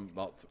distance from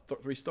about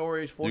 3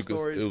 stories, 4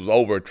 stories? It was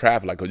over a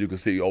traffic light, because you could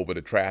see over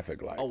the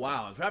traffic light. Oh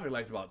wow, the traffic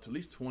light's about at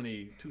least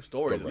 22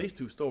 stories, at least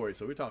 2 stories.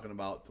 So we're talking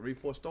about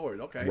 3-4 stories.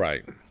 Okay,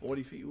 right,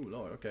 40 feet. Ooh,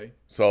 Lord. Okay.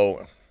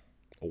 So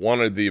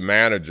one of the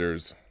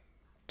managers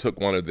took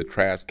one of the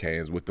trash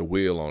cans with the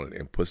wheel on it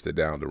and pushed it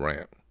down the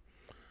ramp.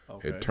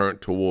 Okay. It turned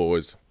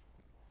towards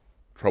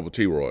Trouble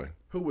T. Roy.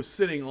 Who was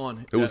sitting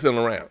on? It was sitting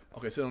on the ramp.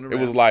 Okay, sitting on the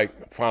ramp. It was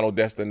like Final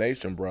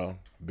Destination, bro,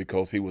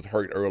 because he was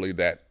hurt early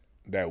that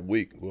that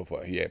week with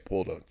he had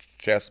pulled a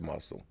chest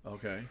muscle.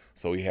 Okay.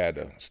 So he had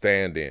to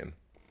stand in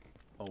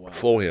Oh, wow.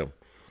 for him.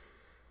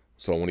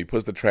 So when he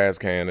puts the trash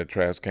can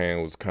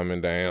was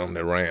coming down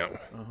the ramp.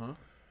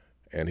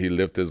 And he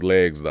lifted his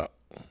legs up.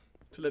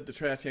 To let the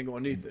trash can go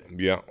underneath it?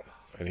 Yeah,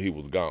 and he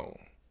was gone.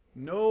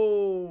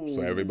 No.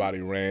 So everybody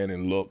ran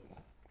and looked.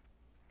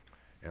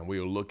 And we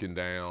were looking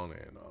down,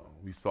 and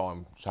we saw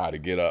him try to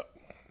get up.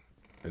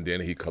 And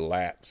then he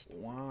collapsed.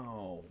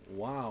 Wow,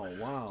 wow,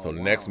 wow. So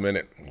the next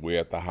minute, we're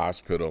at the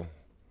hospital.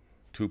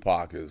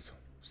 Tupac is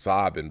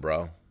sobbing,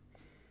 bro.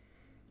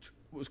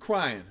 Was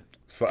crying.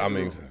 So I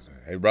mean,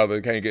 hey, brother,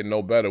 it can't get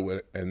no better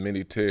with as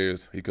many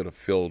tears. He could have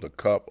filled a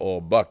cup or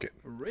a bucket.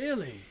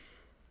 Really?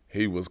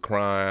 He was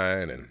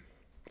crying, and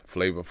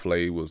Flavor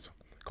Flav was,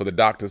 because the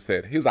doctor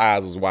said his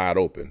eyes was wide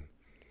open.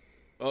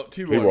 Oh,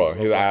 T-Roy.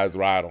 His eyes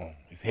right on.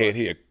 His head,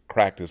 he had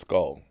cracked his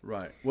skull.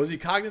 Right. Was he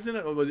cognizant,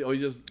 or was he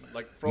just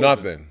like frozen?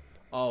 Nothing.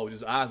 Oh,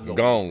 just eyes was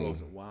gone.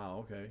 Frozen.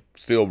 Wow. Okay.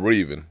 Still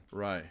breathing.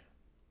 Right.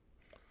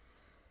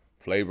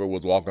 Flavor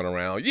was walking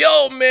around.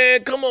 Yo,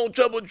 man, come on,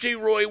 Trouble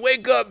T-Roy,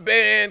 wake up,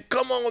 man.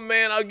 Come on,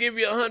 man, I'll give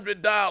you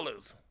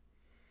 $100.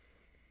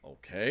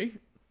 Okay.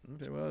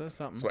 Okay. Well, that's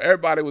something. So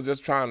everybody was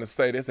just trying to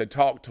say this. They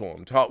talk to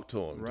him, talk to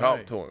him, Right.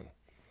 talk to him.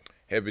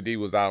 Heavy D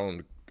was out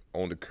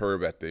on the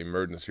curb at the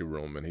emergency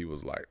room, and he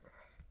was like,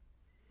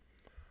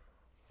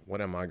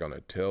 "What am I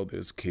gonna tell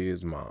this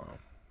kid's mom?"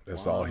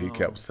 That's all he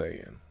kept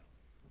saying.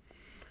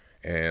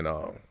 And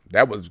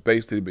that was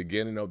basically the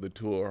beginning of the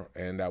tour,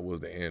 and that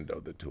was the end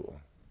of the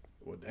tour.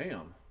 Well,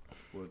 damn.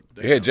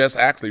 It had just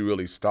actually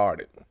really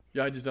started.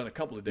 Y'all had just done a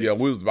couple of days. Yeah,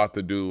 we was about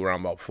to do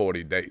around about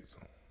 40 dates.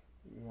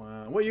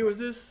 Wow. What year was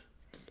this?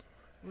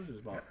 What was this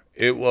about?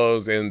 It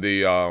was in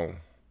the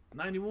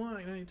 91,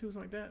 like 92,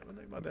 something like that.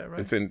 About that, right?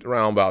 it's in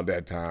around about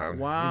that time.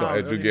 Wow. You know,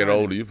 as you Early get 90s.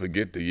 older, you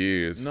forget the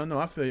years. No,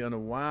 I feel you.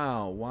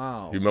 Wow,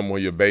 wow. You remember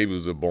when your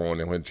babies were born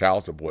and when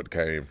child support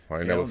came? I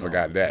ain't never no.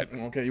 forgot that.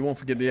 Okay, you won't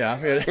forget the I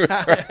feel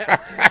it.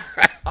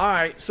 All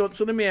right, so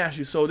let me ask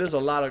you. So there's a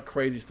lot of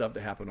crazy stuff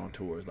that happen on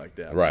tours like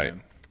that, Right.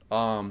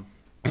 man.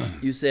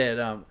 You said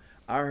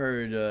I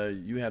heard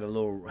you had a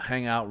little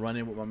hangout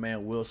running with my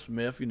man Will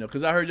Smith. You know,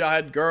 because I heard y'all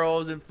had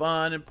girls and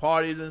fun and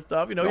parties and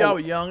stuff. You know, y'all were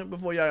young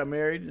before y'all got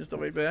married and stuff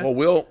like that.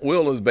 Well,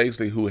 Will is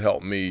basically who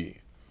helped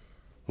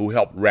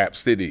Rap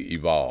City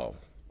evolve.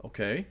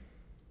 Okay.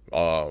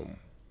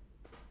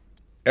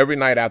 Every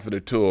night after the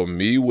tour,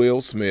 me,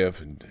 Will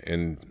Smith,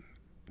 and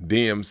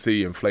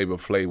DMC and Flavor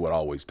Flav would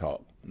always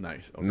talk.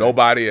 Nice. Okay.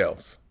 Nobody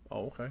else.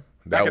 Oh, okay.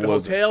 That Back at the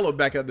was hotel or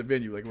back at the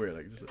venue? Like where?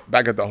 Like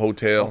back at the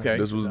hotel. Okay.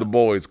 This was the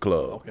boys'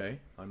 club. okay.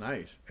 Oh,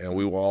 nice. And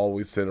we would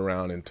always sit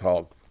around and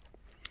talk.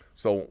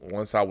 So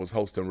once I was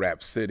hosting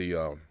Rap City,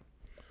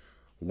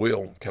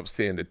 Will kept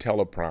seeing the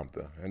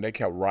teleprompter, and they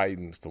kept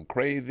writing some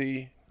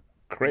crazy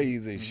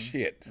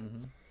shit.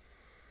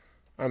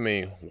 I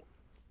mean,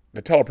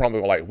 the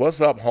teleprompter was like, "What's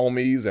up,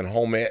 homies and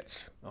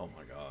homettes?" Oh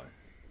my God.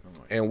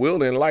 And Will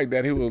didn't like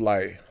that. He was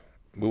like,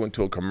 we went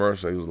to a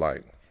commercial. He was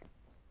like,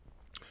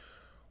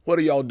 "What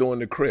are y'all doing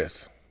to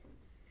Chris?"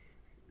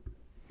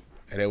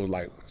 And they was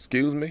like,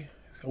 "Excuse me?" He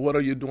said, "What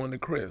are you doing to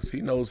Chris?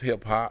 He knows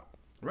hip hop.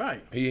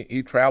 Right.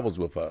 He travels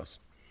with us."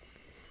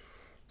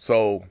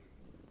 So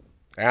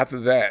after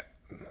that,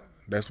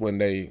 that's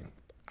when I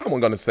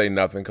wasn't gonna say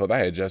nothing because I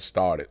had just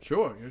started.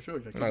 Sure. You're sure.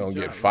 I'm not gonna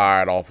get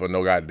fired off of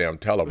no goddamn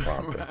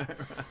teleprompter.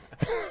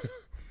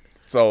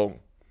 So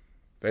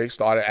they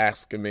started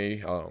asking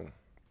me,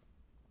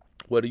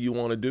 "What do you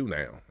want to do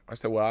now?" I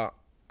said, "Well,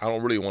 I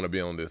don't really want to be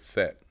on this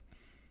set.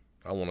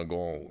 I want to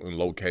go in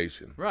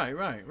location. Right.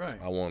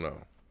 I want to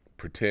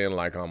pretend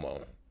like I'm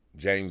a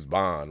James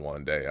Bond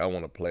one day. I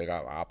want to play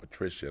like I'm a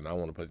patrician. I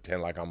want to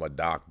pretend like I'm a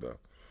doctor."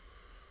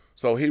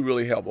 So he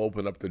really helped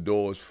open up the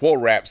doors for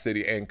Rap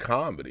City and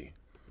comedy.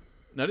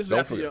 Now this is Don't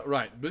after forget. y'all,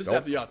 right? But this is Don't-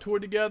 after y'all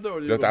toured together,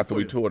 or Just after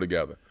we before you? toured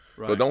together.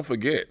 Right. But don't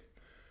forget,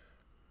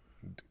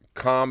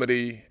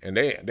 comedy, and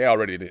they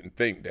already didn't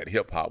think that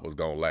hip hop was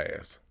gonna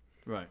last.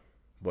 Right.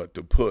 But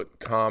to put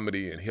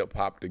comedy and hip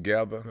hop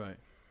together, Right.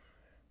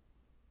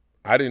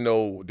 I didn't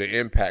know the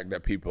impact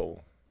that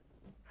people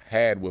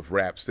had with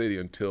Rap City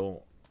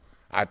until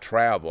I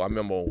traveled. I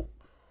remember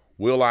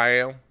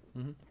Will.I.Am.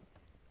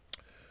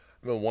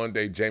 I remember one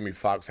day Jamie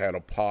Foxx had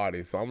a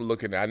party, so I'm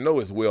looking I know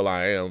it's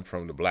Will.I.Am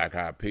from the Black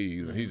Eyed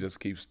Peas, and he just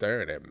keeps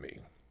staring at me.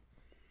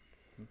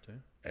 Okay.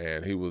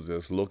 And he was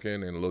just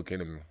looking,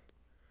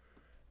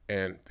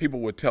 and people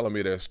were telling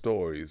me their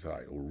stories,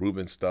 like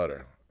Ruben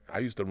Studdard. "I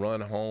used to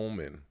run home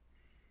and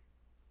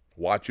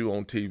watch you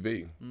on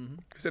TV.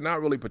 He said,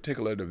 "Not really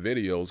particular to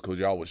videos, because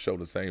y'all would show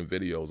the same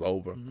videos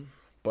over,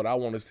 but I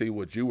want to see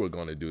what you were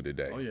going to do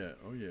today." Oh yeah.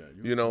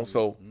 You know,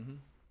 so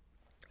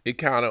it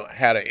kind of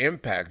had an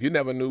impact. You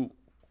never knew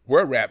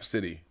where Rap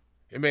City,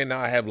 it may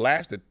not have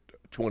lasted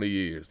 20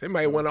 years. It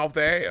may have went off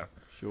the air.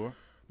 Sure.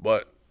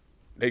 But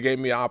they gave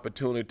me an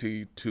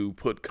opportunity to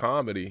put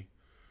comedy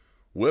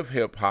with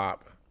hip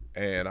hop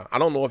And I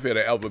don't know if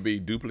it'll ever be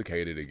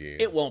duplicated again.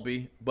 It won't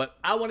be, but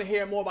I want to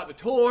hear more about the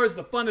tours,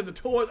 the fun of the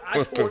tours.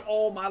 I toured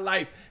all my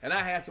life, and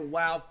I had some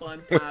wild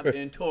fun times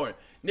in touring.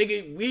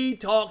 Nigga, we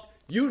talked,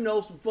 you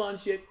know some fun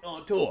shit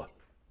on tour.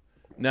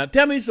 Now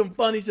tell me some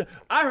funny stuff.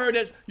 I heard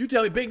that you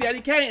tell me Big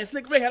Daddy Kane and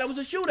Slick Rick had it was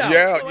a shootout.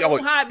 Yeah, so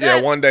don't hide that.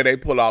 yeah. One day they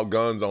pull out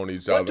guns on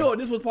each other. What tour?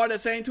 This was part of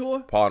that same tour?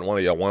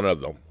 One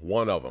of them.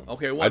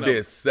 Okay, one of them. I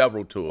did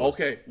several tours.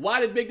 Okay, why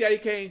did Big Daddy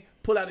Kane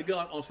pull out the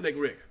gun on Slick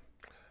Rick?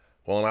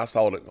 Well,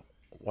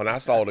 when I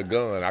saw the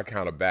gun, I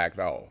kind of backed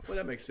off. Well,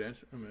 that makes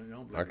sense. I mean,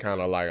 I kind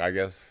of like, I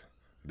guess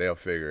they'll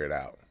figure it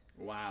out.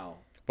 Wow.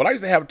 But I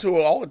used to have a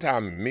tour all the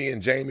time. Me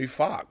and Jamie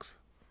Foxx.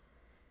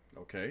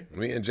 Okay.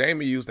 Me and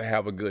Jamie used to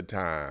have a good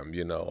time.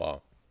 You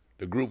know,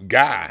 the group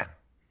Guy.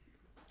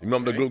 You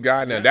remember the group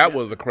Guy? Now that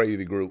was a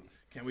crazy group.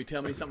 Can we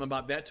tell me something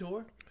about that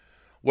tour?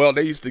 Well,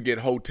 they used to get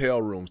hotel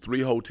rooms,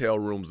 3 hotel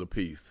rooms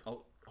apiece.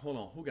 Oh, hold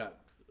on. Who got?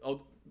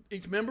 Oh,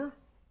 each member?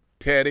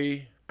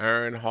 Teddy,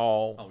 Aaron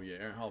Hall. Oh yeah,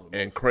 Aaron Hall.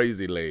 And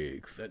Crazy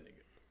Legs. That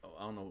nigga. Oh,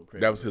 I don't know who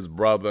Crazy. That was his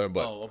brother,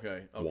 but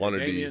okay. one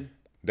of Damien?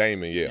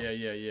 Damon, yeah.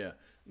 Yeah.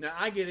 Now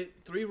I get it.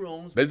 3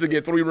 rooms. They used to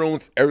get 3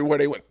 rooms everywhere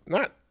they went.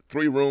 Not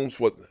 3 rooms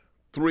for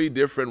 3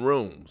 different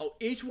rooms. Oh,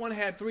 each one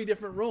had 3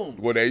 different rooms.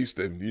 Well, they used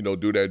to,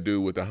 do that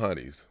dude with the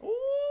honeys.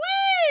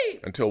 Ooh-wee!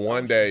 Until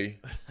one day,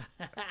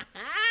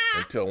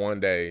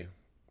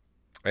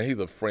 and he's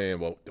a friend,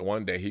 but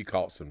one day he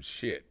caught some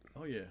shit.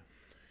 Oh yeah.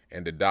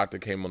 And the doctor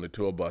came on the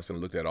tour bus and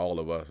looked at all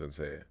of us and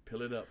said,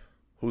 "Pill it up.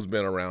 Who's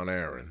been around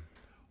Aaron?"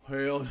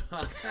 Hell.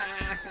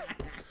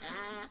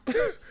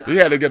 He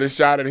had to get a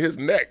shot at his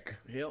neck.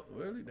 Hell,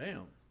 really?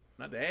 Damn.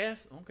 Not the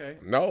ass? Okay.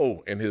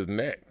 No, in his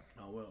neck.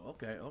 Oh well,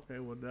 okay.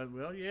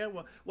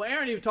 Well,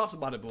 Aaron even talks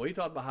about it, boy. He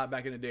talked about how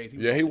back in the days. He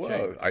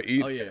was.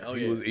 He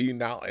was Yeah.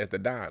 eating out at the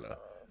diner.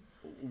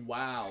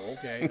 Wow.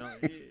 Okay.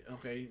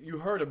 Okay. You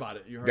heard about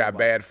it. Got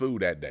bad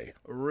food that day.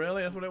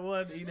 Really? That's what it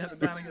was? Eating at the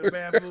diner, getting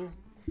bad food.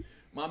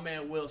 My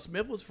man Will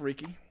Smith was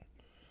freaky.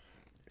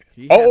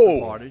 He had the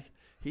parties.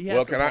 He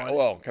had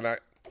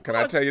can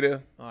I tell you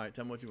this? All right,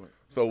 tell me what you want.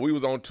 So we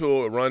was on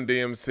tour with Run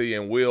DMC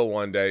and Will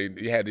one day.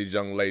 He had these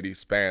young ladies,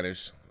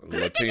 Spanish,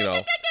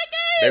 Latino.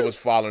 They was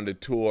following the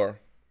tour.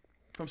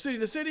 From city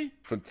to city?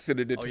 From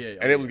city to city.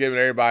 And it was giving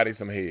everybody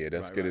some head.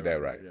 Let's get it that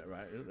right. Yeah,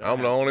 right.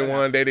 I'm the only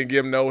one they didn't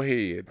give no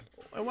head.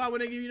 And why would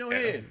they give you no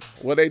head?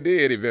 Well, they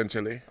did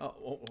eventually.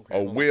 Oh,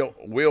 okay.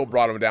 Will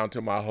brought him down to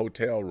my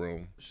hotel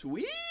room.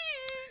 Sweet.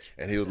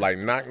 And he was like,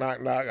 knock,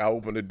 knock, knock. I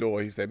opened the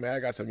door. He said, man, I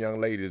got some young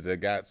ladies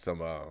that got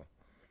some,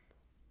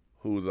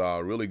 who's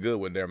really good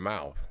with their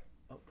mouth.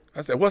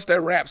 I said, what's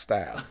their rap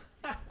style?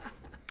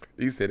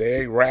 He said,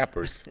 they ain't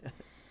rappers.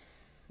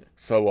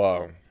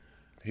 So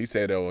he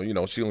said,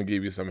 she gonna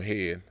give you some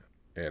head,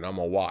 and I'm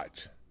gonna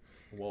watch.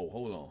 Whoa,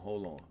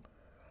 hold on.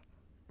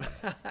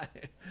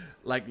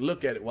 Like,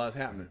 look at it while it's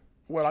happening.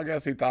 Well, I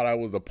guess he thought I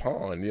was a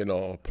pawn,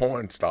 a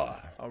porn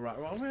star. All right,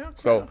 well, man,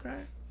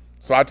 okay.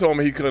 So I told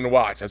him he couldn't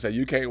watch. I said,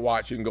 you can't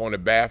watch. You can go in the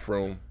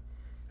bathroom,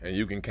 and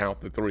you can count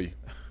the 3.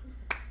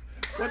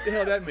 What the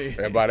hell that mean?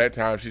 And by that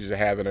time, she should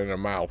have it in her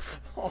mouth.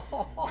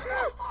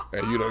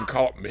 And you done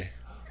caught me.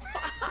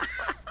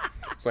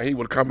 So he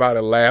would come out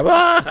and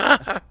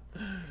laugh.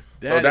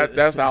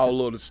 That's our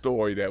little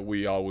story that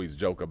we always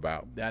joke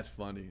about. That's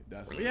funny.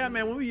 Yeah,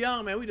 man, when we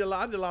young, man, I did a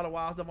lot of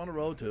wild stuff on the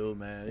road too,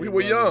 man. We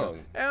were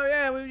young. Hell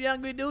yeah, we were young.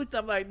 We do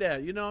stuff like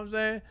that. You know what I'm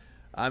saying?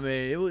 I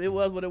mean, it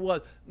was what it was.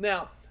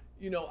 Now,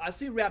 I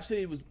see Rap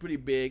City was pretty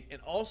big,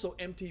 and also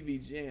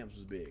MTV Jams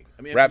was big.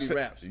 I mean, MTV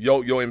Raps.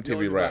 Yo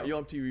MTV Raps.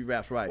 Yo MTV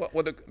Raps, right.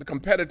 Well, the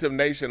competitive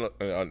nature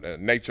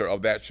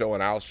of that show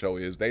and our show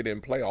is they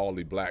didn't play all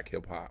the black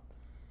hip-hop.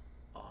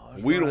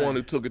 We the one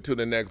who took it to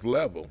the next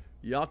level.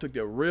 Y'all took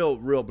the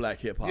real black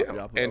hip-hop.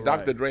 Yeah, and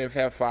Dr. Dre and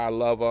Fat Five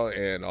Lover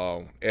and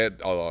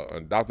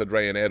Dr.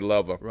 Dre and Ed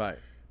Lover, right.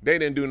 They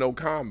didn't do no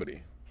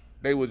comedy.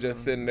 They was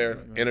just sitting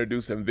there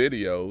introducing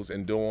videos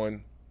and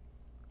doing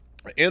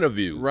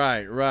interviews.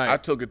 Right. I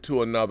took it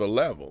to another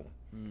level.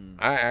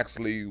 I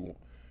actually,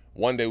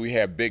 one day we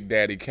had Big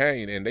Daddy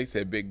Kane, and they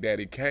said Big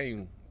Daddy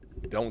Kane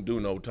don't do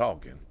no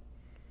talking.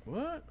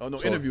 What? Oh,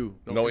 interview.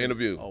 No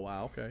interview. Oh,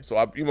 wow, okay. So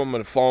you remember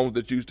the phones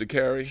that you used to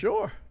carry?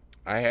 Sure.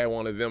 I had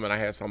one of them, and I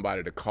had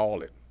somebody to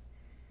call it.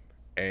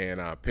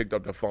 And I picked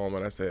up the phone,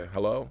 and I said,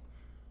 hello?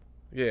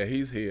 Yeah,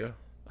 he's here.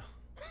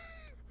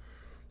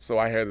 So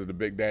I had the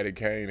Big Daddy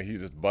Kane, and he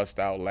just bust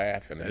out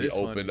laughing, and he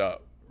opened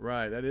up.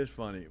 Right, that is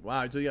funny.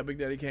 Wow, so you got Big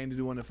Daddy Kane to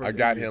do one of the first. I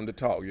got him to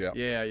talk, yeah.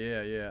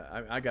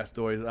 Yeah. I got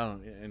stories. I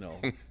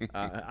don't,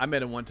 I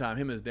met him one time.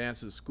 Him and his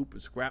dancers, Scoop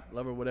and Scrap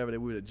Lover, whatever. They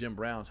were at Jim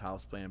Brown's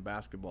house playing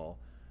basketball,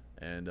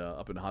 and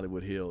up in the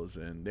Hollywood Hills,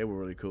 and they were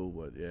really cool.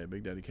 But yeah,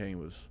 Big Daddy Kane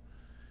was,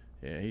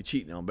 he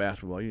cheating on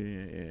basketball. I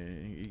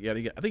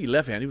think he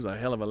left-handed. He was a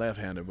hell of a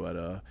left-hander, but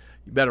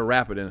you better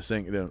rapper than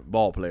a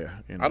ball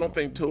player. I don't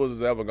think tours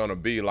is ever gonna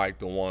be like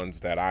the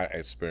ones that I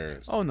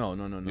experienced. Oh no.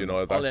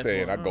 As I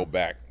said, I go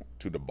back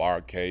to the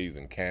Barcades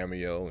and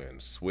Cameo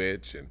and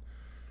Switch, and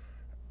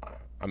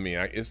I mean,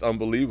 it's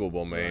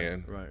unbelievable,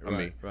 man.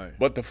 Right.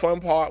 But the fun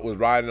part was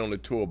riding on the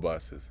tour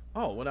buses.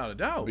 Oh, without a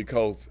doubt.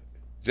 Because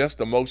just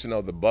the motion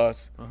of the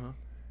bus.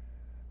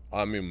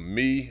 I mean,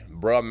 me,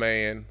 Bruh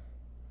Man,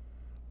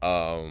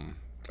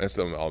 and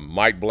some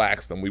Mike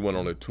Blackston, we went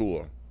on a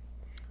tour.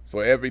 So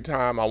every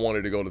time I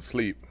wanted to go to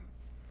sleep,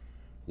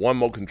 one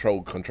remote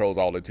controls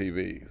all the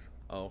TVs.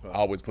 Oh, okay. I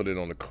always put it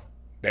on the.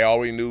 They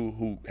already knew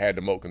who had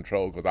the remote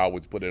control because I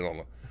always put it on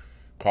the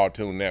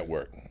Cartoon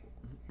Network.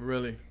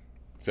 Really?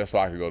 Just so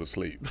I could go to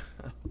sleep.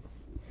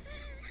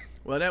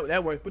 Well,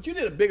 that worked. But you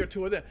did a bigger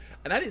tour there,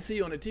 and I didn't see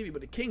you on the TV.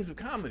 But the Kings of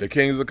Comedy. The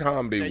Kings of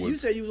Comedy. Now, you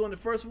said you was on the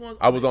first one.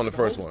 I was on the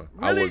first one.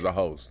 Really? I was the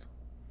host.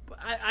 But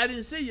I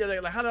didn't see you.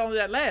 Like how long did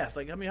that last?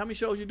 Like, I mean, how many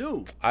shows you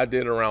do? I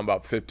did around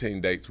about 15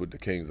 dates with the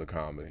Kings of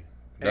Comedy.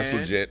 That's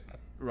legit.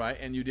 Right,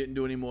 and you didn't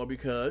do any more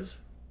because?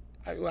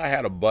 I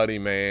had a buddy,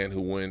 man,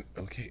 who went.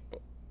 Okay,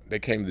 they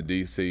came to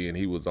D.C. and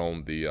he was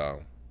on the.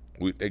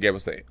 They gave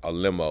us a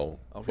limo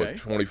for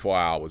 24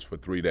 hours for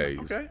 3 days.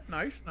 Okay,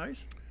 nice.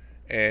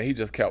 And he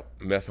just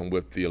kept messing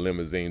with the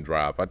limousine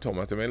driver. I told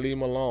him, I said, man, leave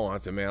him alone. I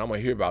said, man, I'm going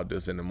to hear about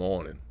this in the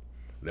morning.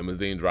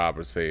 Limousine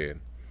driver said,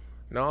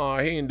 no,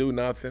 he didn't do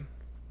nothing.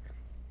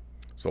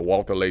 So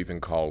Walter Lathan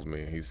calls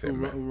me. He said,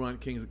 who run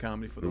Kings of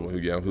Comedy for the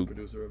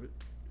producer of it?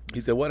 He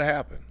said, what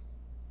happened?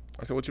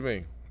 I said, what you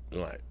mean? He's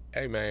like,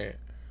 hey, man,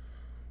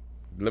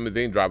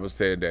 limousine driver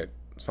said that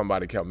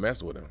somebody kept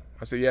messing with him.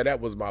 I said, yeah, that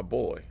was my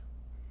boy.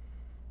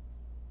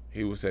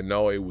 He said,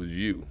 no, it was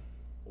you.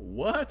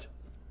 What?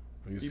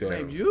 He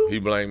blamed you? He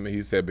blamed me.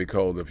 He said,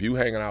 because if you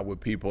hanging out with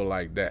people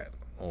like that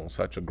on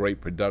such a great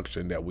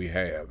production that we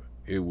have,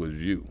 it was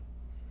you.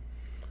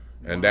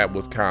 And that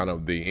was kind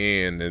of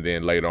the end. And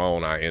then later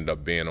on, I end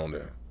up being on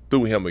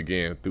through him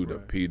again, through the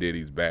P.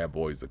 Diddy's Bad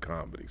Boys of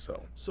Comedy.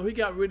 So he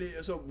got rid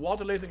of, so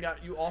Walter Lathan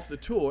got you off the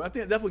tour. I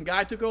think that's when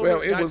Guy took over.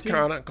 Well, it was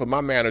kind of, because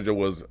my manager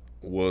was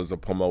a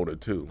promoter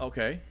too.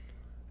 Okay.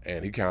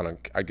 And he kind of,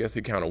 I guess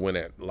he kind of went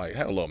at like,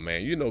 hello,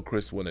 man, you know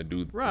Chris wouldn't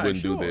do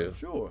this.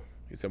 Sure.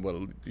 He said,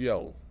 well,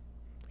 yo,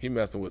 he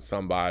messing with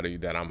somebody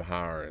that I'm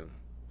hiring,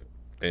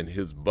 and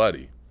his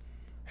buddy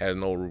has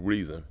no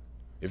reason.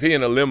 If he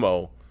in a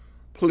limo,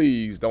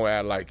 please don't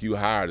act like you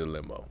hired a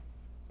limo.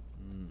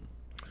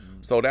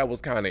 So that was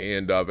kind of the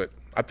end of it.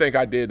 I think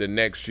I did the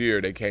next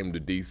year. They came to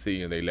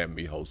D.C. and they let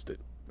me host it.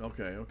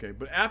 Okay.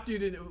 But after you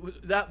did, was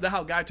that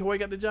how Guy Toy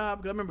got the job?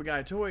 Because I remember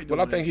Guy Toy doing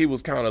Well, I think he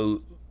was kind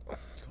of,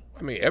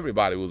 I mean,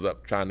 everybody was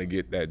up trying to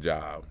get that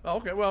job. Oh,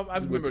 okay. Well, I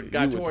remember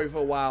Guy Toy for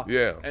a while.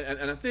 Yeah.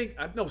 And I think,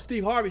 no,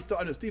 Steve Harvey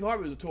started. No, Steve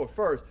Harvey was a tour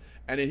first,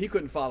 and then he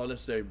couldn't follow,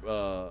 let's say.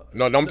 No,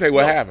 don't tell you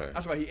what happened.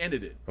 That's right, he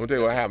ended it. Don't tell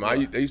you what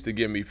happened. They used to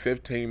give me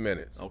 15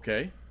 minutes.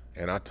 Okay.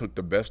 And I took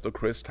the best of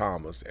Chris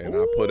Thomas, and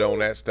I put it on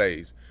that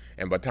stage.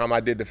 And by the time I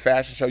did the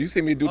fashion show, you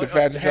see me do the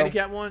fashion show? The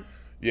handicap one?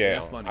 Yeah.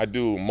 That's funny. I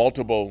do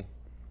multiple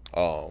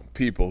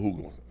people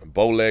who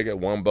bow-legged,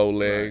 one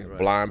bow-leg,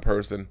 blind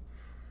person.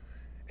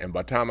 And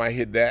by the time I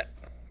hit that,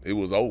 it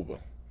was over.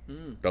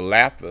 The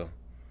laughter.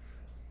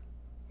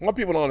 What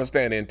people don't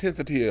understand, the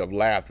intensity of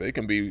laughter. It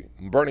can be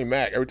Bernie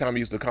Mac. Every time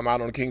he used to come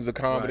out on the Kings of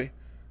Comedy,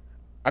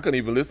 I couldn't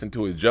even listen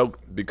to his joke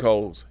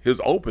because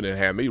his opening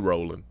had me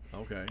rolling.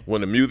 Okay.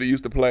 When the music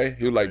used to play,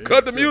 he was like,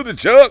 cut the music,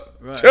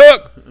 Chuck!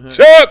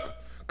 Chuck!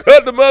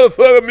 Cut the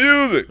motherfucking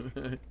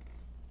music!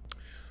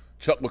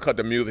 Chuck would cut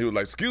the music. He was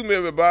like, excuse me,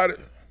 everybody.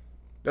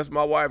 That's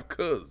my wife's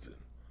cousin.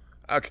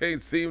 I can't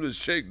seem to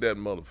shake that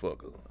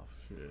motherfucker. Oh,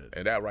 shit.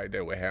 And that right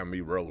there would have me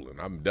rolling.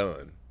 I'm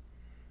done.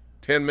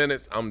 10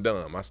 minutes, I'm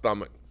done. My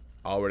stomach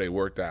already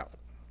worked out.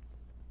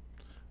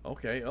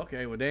 Okay.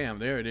 Well, damn,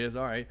 there it is.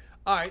 All right.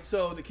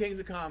 So the Kings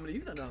of Comedy,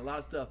 you've done a lot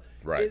of stuff.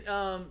 Right.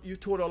 You've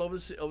toured all over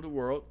the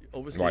world,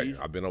 overseas. Right.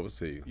 I've been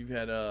overseas. You've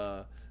had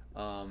to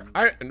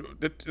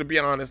be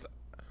honest,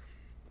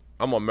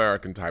 I'm an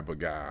American type of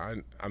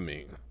guy. I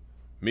mean,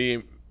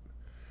 me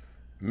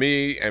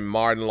and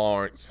Martin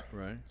Lawrence,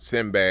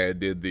 Sinbad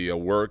did the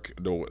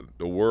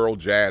World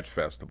Jazz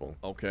Festival.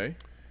 Okay.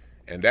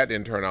 And that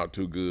didn't turn out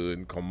too good.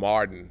 And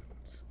Martin,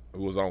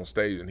 who was on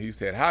stage, and he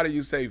said, how do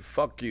you say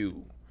fuck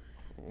you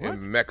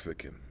in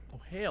Mexican? Oh,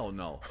 hell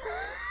no.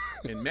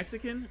 In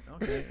Mexican?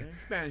 Okay.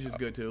 Spanish is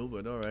good too,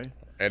 but all right.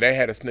 And they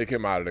had to sneak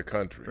him out of the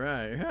country.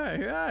 Right.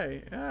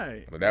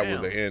 But that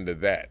was the end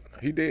of that.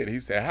 He did. He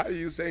said, how do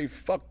you say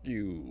fuck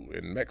you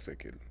in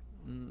Mexican?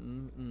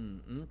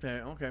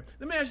 Okay.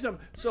 Let me ask you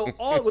something. So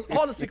with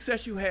all the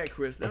success you had,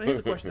 Chris, now here's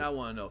a question I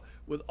want to know.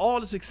 With all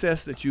the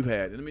success that you've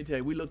had, and let me tell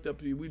you, we looked up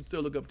to you, we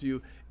still look up to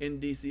you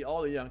in D.C.,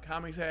 all the young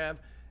comics have.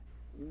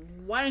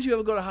 Why didn't you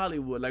ever go to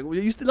Hollywood? Like,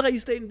 you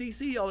stayed in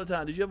D.C. all the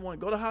time. Did you ever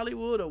want to go to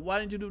Hollywood, or why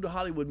didn't you do the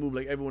Hollywood move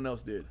like everyone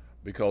else did?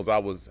 Because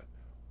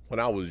when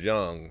I was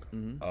young,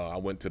 I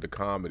went to the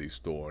Comedy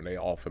Store, and they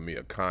offered me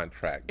a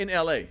contract. In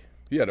L.A.?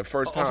 Yeah, the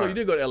first time. So you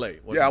did go to L.A.?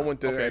 Yeah, I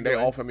went there, and they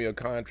offered me a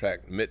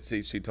contract.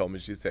 Mitzi, she told me,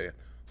 she said,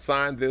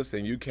 sign this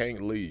and you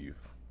can't leave.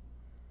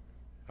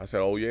 I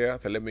said, oh, yeah? I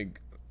said, let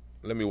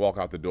me walk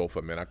out the door for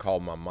a minute. I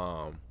called my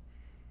mom,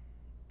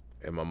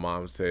 and my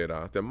mom said,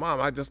 Mom,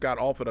 I just got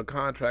offered a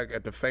contract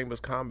at the famous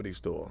Comedy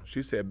Store.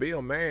 She said, be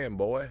a man,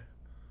 boy.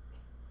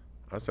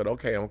 I said,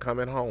 okay, I'm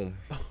coming home.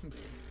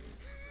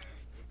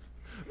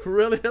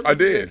 Really? I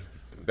did.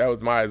 That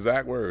was my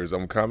exact words.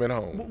 I'm coming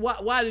home.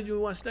 Why did you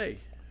want to stay?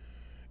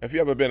 If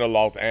you ever been to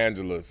Los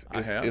Angeles,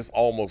 I have. it's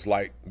almost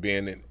like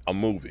being in a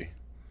movie.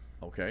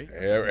 Okay.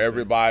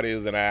 Everybody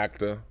is an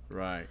actor.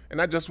 Right.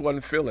 And I just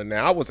wasn't feeling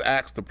that. I was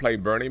asked to play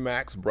Bernie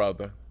Mac's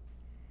brother.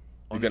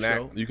 On the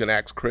show? You can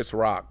ask Chris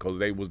Rock, because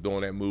they was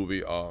doing that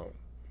movie.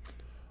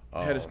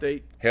 Head of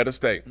State? Head of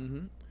State.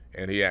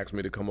 And he asked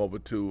me to come over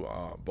to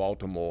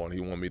Baltimore, and he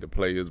wanted me to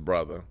play his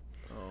brother.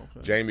 Oh,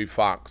 okay. Jamie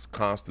Foxx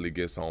constantly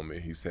gets on me.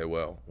 He said,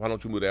 well, why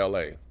don't you move to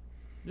L.A.?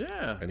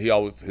 Yeah. And he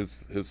always,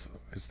 his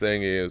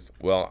thing is,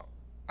 well,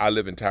 I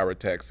live in Tyra,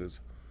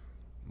 Texas,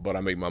 but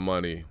I make my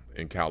money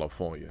in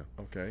California.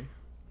 Okay.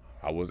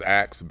 I was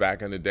asked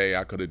back in the day,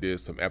 I could have did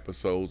some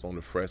episodes on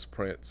the Fresh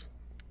Prince.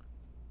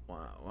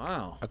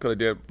 Wow. I could have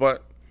did,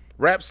 but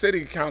Rap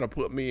City kind of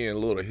put me in a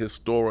little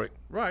historic.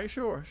 Right,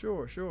 sure.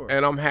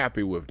 And I'm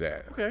happy with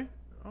that. Okay. You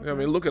know what I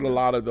mean, look at a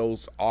lot of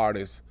those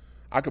artists.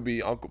 I could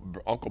be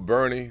Uncle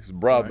Bernie's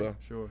brother, Right,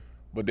 sure.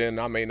 but then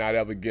I may not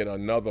ever get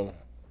another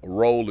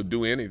role to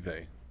do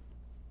anything.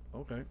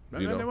 Okay.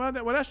 You know?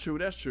 Well, that's true.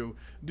 That's true.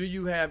 Do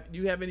you have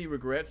any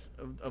regrets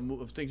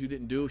of things you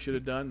didn't do, should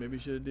have done, maybe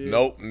should have did?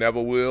 Nope,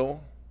 never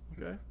will.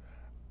 Okay.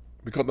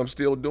 Because I'm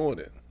still doing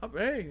it.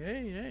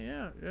 Hey,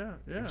 yeah.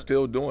 I'm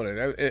still doing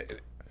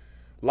it.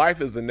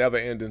 Life is a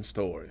never-ending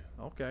story.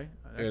 Okay.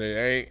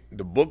 And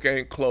the book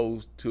ain't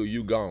closed till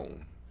you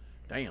gone.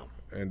 Damn.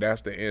 And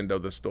that's the end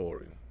of the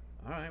story.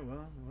 All right,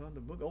 well, the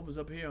book opens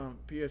up here on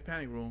Pierre's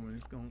Panic Room, and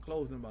it's going to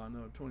close in about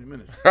another 20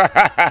 minutes.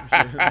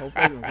 The whole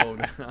place gonna close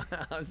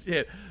down.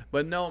 Shit.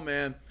 But no,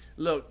 man.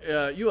 Look,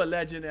 you're a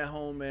legend at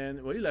home,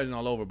 man. Well, you're a legend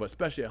all over, but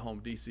especially at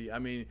home, DC. I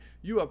mean,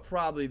 you are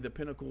probably the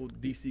pinnacle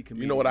DC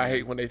comedian. You know what I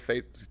hate when they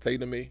say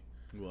to me?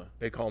 What?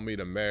 They call me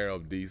the mayor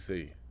of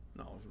DC.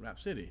 No, it's Rap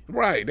City.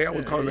 Right, they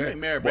always call me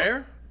Mayor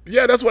Bear?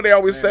 Yeah, that's what they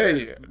always Mayor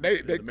say.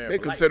 Bear. They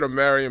consider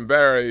Marion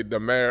Barry the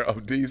mayor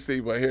of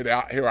DC, but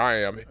here I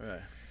am.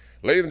 Right.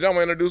 Ladies and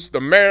gentlemen, introduce the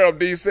mayor of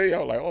DC. I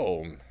was like,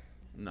 oh.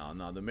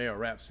 No, the mayor of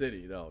Rap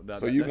City, though.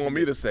 So you want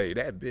me to say,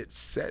 that bitch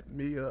set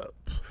me up?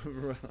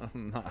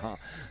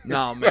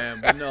 No,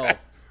 man, but no.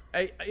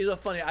 Hey,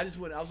 it's funny. I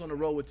was on the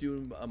road with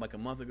you like a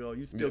month ago.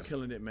 You still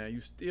killing it, man.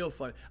 You still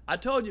funny. I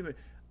told you, man,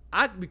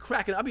 I'd be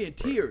cracking. I'd be in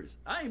tears.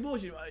 I ain't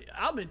bullshit.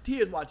 I'll be in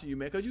tears watching you,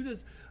 man, because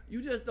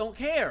you just don't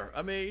care.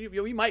 I mean,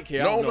 you might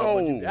care. No, I don't know,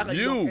 no, but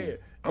you don't care.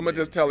 I'm gonna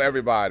just tell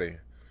everybody.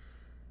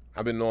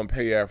 I've been knowing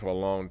Pierre for a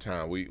long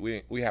time.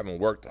 We haven't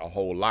worked a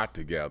whole lot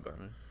together,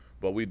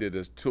 but we did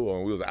this tour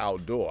and we was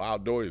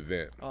outdoor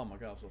event. Oh my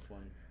God, so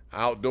funny.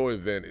 Outdoor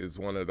event is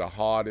one of the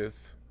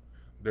hardest.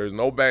 There's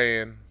no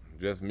band,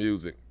 just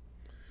music.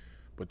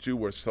 But you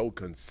were so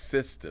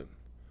consistent.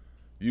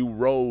 You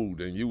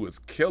rode and you was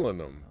killing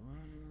them.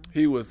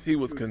 He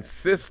was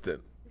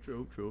consistent.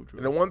 True.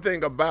 And the one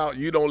thing about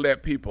you don't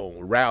let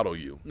people rattle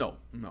you. No.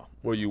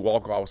 Where you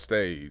walk off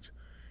stage.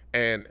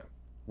 And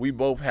we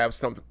both have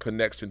some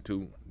connection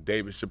to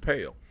David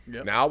Chappelle.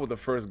 Yep. Now, I was the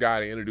first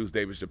guy to introduce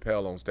David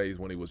Chappelle on stage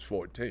when he was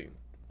 14.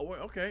 Oh,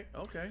 okay.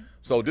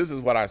 So this is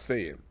what I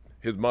said.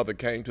 His mother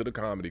came to the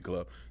comedy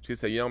club. She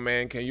said, young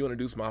man, can you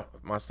introduce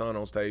my son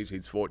on stage?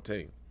 He's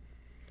 14.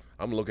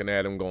 I'm looking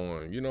at him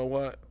going, you know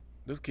what?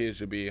 This kid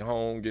should be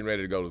home getting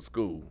ready to go to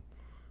school.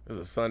 It's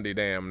a Sunday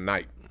damn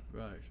night.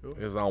 Right, sure.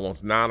 It's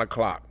almost 9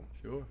 o'clock.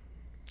 Sure.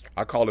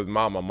 I call his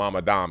mama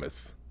Mama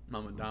Damas.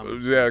 Mama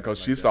Damas. Yeah, because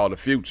she saw the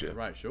future.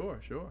 Right, sure.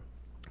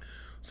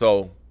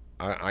 So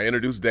I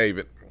introduced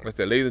David. I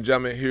said, ladies and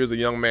gentlemen, here's a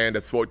young man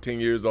that's 14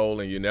 years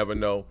old, and you never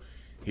know,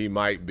 he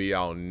might be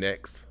our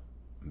next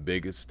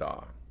biggest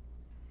star.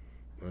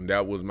 And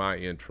that was my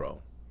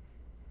intro.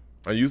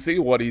 And you see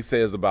what he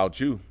says about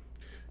you.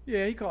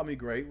 Yeah, he called me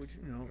great, which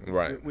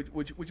Right.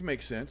 which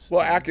makes sense.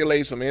 Well,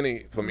 accolades from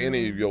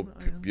any of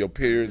your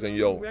peers and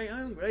your.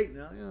 I'm great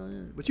now,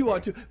 but you are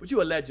too. But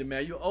you a legend,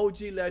 man. You're an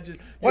OG legend.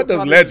 What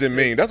does legend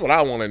mean? That's what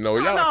I want to know.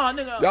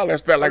 Y'all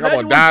expect like I'm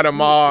gonna die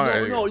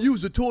tomorrow. No, you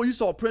was the tour. You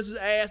saw Prince's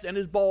ass and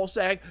his ball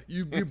sack.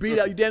 You beat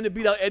out. You damn near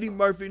beat out Eddie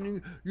Murphy.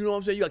 And you know what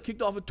I'm saying? You got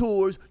kicked off of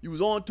tours. You was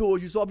on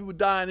tours. You saw people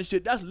dying and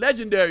shit. That's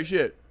legendary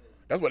shit.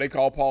 That's what they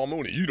call Paul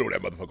Mooney. You know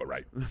that motherfucker,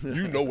 right?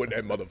 You know what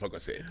that motherfucker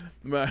said.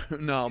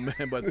 No,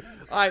 man, but all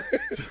right.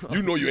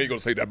 You know you ain't gonna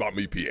say that about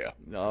me, Pierre.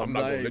 No, I'm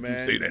not gonna let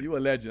you say that. You a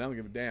legend. I don't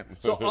give a damn.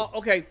 So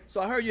okay. So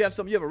I heard you have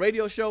a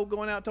radio show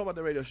going out. Talk about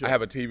the radio show. I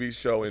have a TV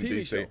show in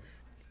DC.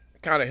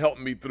 Kind of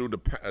helped me through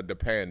the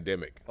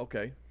pandemic.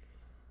 Okay.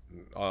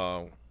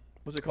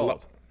 What's it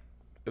called?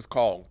 It's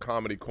called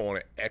Comedy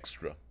Corner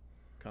Extra.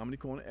 Comedy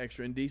Corner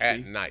Extra in DC.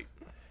 At night.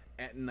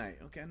 At night.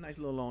 Okay, nice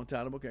little long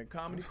title. Okay,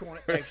 Comedy Corner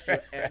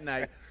Extra at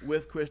night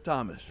with Chris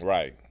Thomas.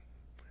 Right.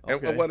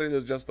 Okay. And what it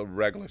is, just a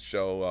regular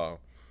show.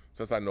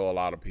 Since I know a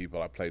lot of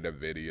people, I play their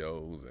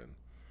videos and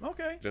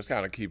just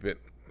kind of keep it.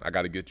 I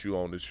got to get you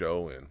on the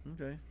show and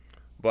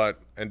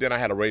then I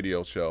had a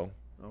radio show.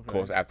 Okay. Of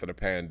course, after the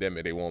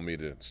pandemic, they want me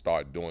to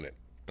start doing it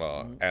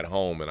at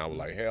home, and I was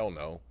like, hell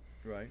no.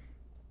 Right.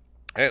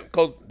 And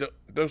because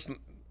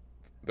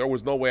there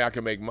was no way I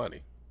could make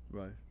money.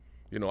 Right.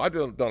 You know, I've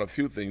done a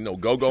few things. You know,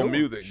 go-go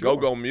music. Sure.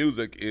 Go-go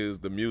music is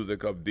the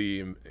music of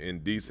in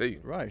D.C.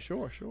 Right,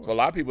 sure. So a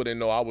lot of people didn't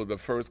know I was the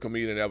first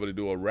comedian ever to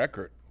do a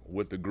record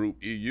with the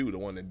group EU, the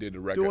one that did the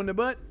record. Doing the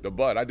Butt? The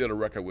Butt. I did a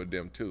record with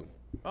them, too.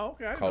 Oh,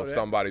 okay, I didn't know Called that.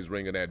 Somebody's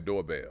Ringing That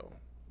Doorbell.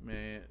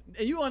 Man,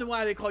 and you wonder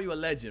why they call you a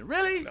legend?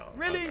 Really? No,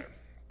 really? okay.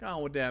 Come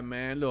on with that,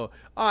 man. Look,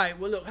 all right.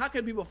 Well, look, how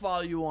can people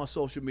follow you on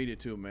social media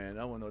too, man?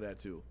 I want to know that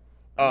too.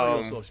 I know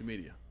you on social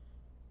media.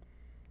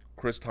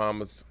 Chris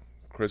Thomas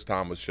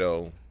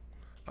Show.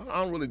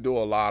 I don't really do a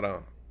lot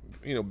of,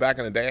 you know, back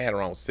in the day I had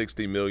around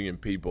 60 million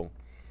people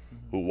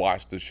who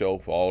watched the show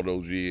for all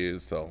those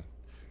years. So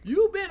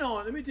You've been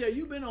on, let me tell you,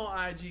 you've been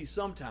on IG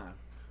sometime.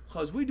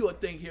 Because we do a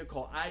thing here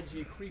called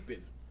IG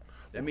creeping.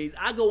 That means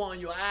I go on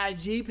your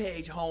IG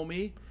page,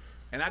 homie,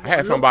 and I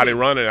had somebody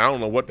running. I don't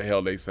know what the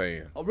hell they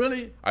saying. Oh,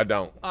 really? I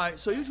don't. All right,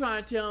 so you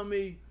trying to tell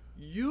me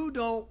you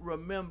don't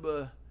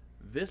remember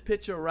this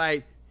picture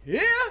right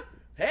here?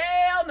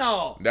 Hell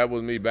no. That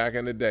was me back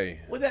in the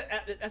day. Well,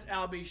 that's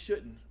Al B.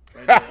 Shouldn't.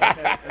 Right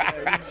there.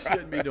 Okay, you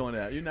shouldn't be doing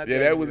that. You're not. Yeah,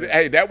 that was.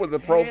 Hey, that was the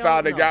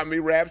profile that no. got me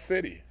Rap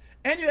City.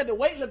 And you had the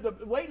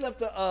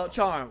weightlifter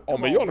charm. Oh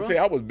man, you ought to say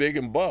I was big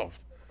and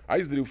buffed. I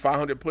used to do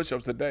 500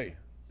 push-ups a day.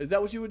 Is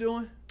that what you were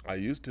doing? I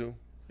used to.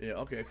 Yeah.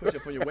 Okay. Push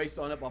up from your waist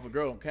on up off a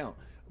girl don't count.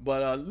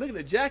 But look at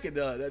the jacket.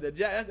 The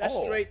jacket. That's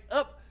straight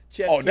up.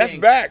 Chest Oh, that's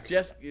king. back.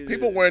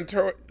 People wearing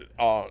tore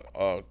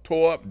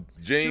up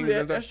jeans and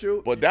stuff. That's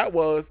true. But that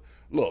was,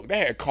 look, they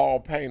had Carl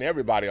Payne.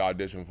 Everybody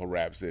auditioned for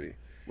Rap City.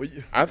 Well,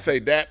 I say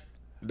that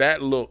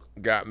look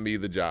got me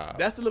the job.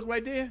 That's the look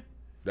right there.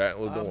 That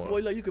was the one.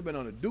 Boy, look, you could have been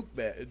on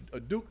a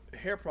Duke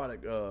hair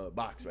product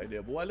box right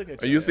there. Boy, look at you.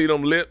 And you see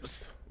them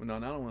lips? Well, no,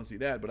 I don't want to see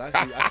that. But I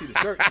see the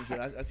shirt.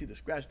 I see the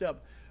scratched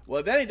up.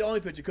 Well, that ain't the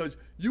only picture because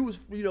you was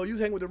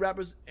hanging with the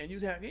rappers and you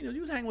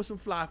was hanging with some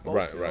fly folks.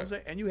 Right, you know right. what I'm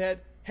saying? And you had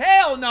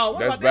hell no. What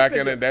That's about back this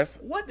in picture?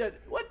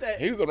 it. What the?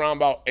 He was around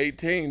about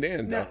 18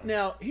 then.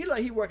 Now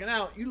he working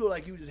out. You look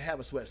like you just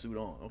have a sweatsuit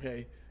on.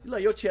 Okay. You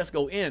let your chest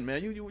go in,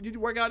 man. You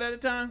work out at a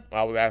time?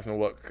 I was asking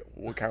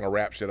what kind of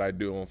rap should I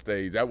do on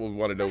stage. That was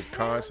one of those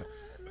concerts.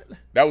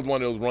 That was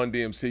one of those Run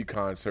DMC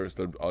concerts,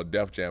 the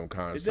Def Jam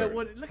concert. Is that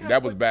what?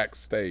 That was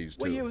backstage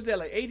too. What year was that?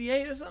 Like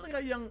 '88 or something?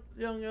 Look how young.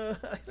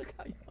 Look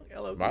how young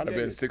LL Might have Cool J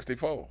been is.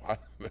 64.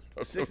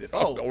 64.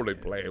 I don't really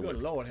playing Good with.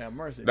 Lord, have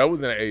mercy. That was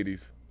in the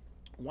 80s.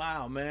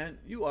 Wow, man,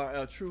 you are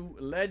a true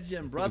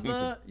legend,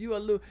 brother. You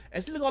are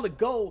and see, look all the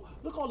gold.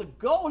 Look all the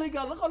gold he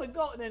got. Look all the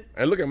gold.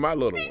 And look at my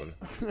little one.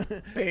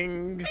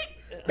 Bing,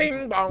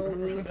 bing,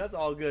 bong. That's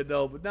all good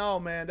though. But no,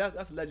 man,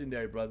 that's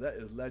legendary, brother.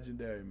 That is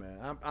legendary,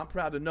 man. I'm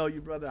proud to know you,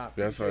 brother. I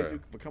appreciate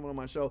you for coming on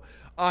my show.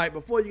 All right,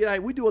 before you get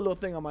out, we do a little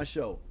thing on my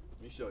show.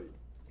 Let me show you.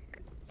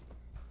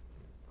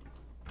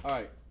 All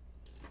right.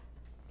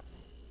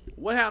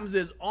 What happens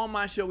is on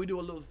my show we do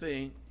a little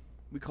thing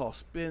we call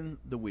spin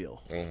the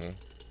wheel. Mm-hmm.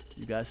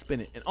 You gotta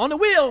spin it, and on the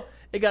wheel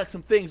it got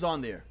some things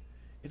on there.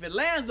 If it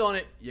lands on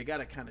it, you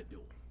gotta kind of do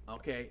it.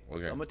 Okay. So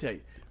I'm gonna tell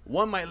you.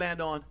 One might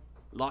land on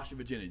lost your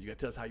virginity. You gotta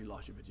tell us how you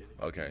lost your virginity.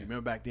 Okay. You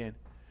remember back then?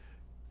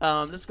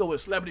 Let's go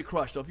with celebrity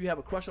crush. So if you have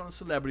a crush on a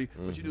celebrity,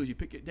 what you do is you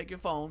take your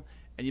phone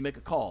and you make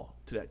a call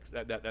to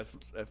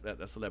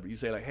that celebrity. You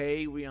say like,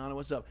 "Hey, Rihanna,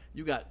 what's up?"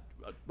 You got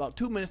about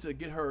 2 minutes to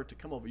get her to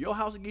come over your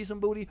house and get some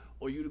booty,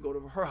 or you to go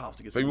to her house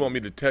to get. So some you booty. want me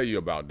to tell you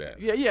about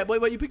that? Yeah.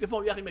 But you pick the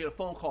phone. You have to make a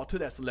phone call to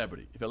that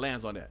celebrity if it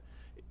lands on that.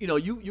 You know,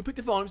 you pick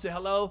the phone and say,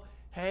 "Hello,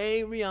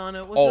 hey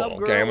Rihanna, what's up,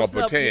 girl? Okay, I'm what's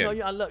gonna up? pretend.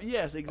 You know,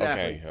 yes,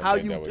 exactly. Okay, How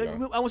there we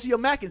go. I want to see your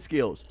macking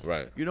skills.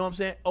 Right. You know what I'm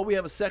saying? Or we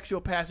have a sexual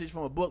passage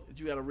from a book that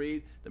you got to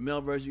read. The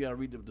male version, you got to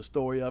read the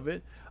story of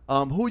it.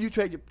 Who you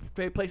trade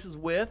places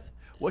with?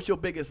 What's your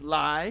biggest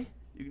lie?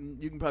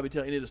 You can probably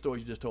tell any of the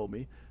stories you just told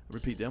me.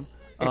 Repeat them.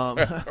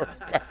 Hater.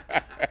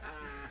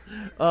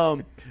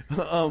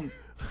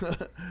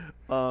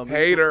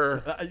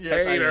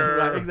 Yes, Hater.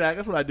 Right, exactly.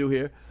 That's what I do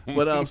here.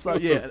 But so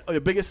yeah, or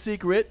your biggest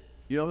secret,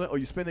 you know, or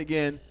you spend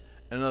again,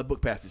 and another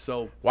book passage.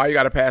 So Why you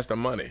got to pass the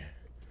money?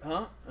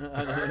 huh?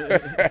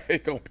 He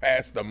gonna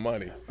pass the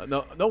money.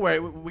 No, don't worry.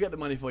 We got the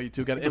money for you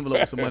too. Got an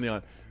envelope with some money on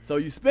it. So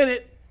you spin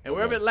it, and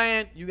wherever it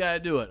land, you gotta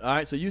do it. All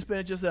right. So you spin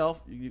it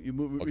yourself. You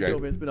move Okay.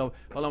 over and spin over.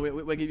 Hold on.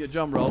 We'll give you a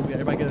drum roll.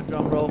 Everybody get a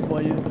drum roll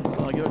for you. Hold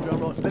on. Give a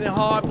drum roll. Spin it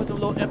hard. Put some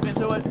little F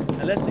into it,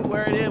 and let's see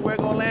where it is. Where it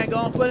gonna land?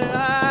 Gonna put it.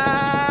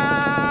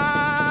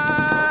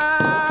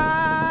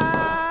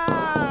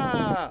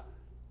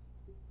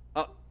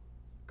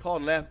 Call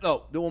the last.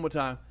 No, do it one more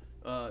time.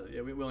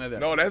 Yeah, we don't have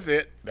that. No, that's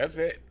it. That's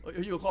it.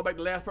 You gonna call back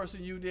the last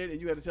person you did, and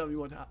you got to tell them you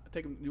want to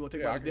take them. You want to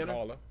take them Yeah, I out to can dinner.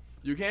 call her.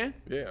 You can.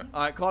 Yeah.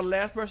 All right. Call the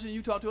last person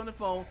you talked to on the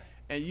phone,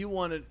 and you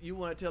want to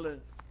tell her,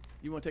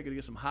 you want to take her to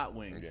get some hot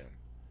wings, Yeah.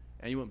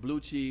 and you want blue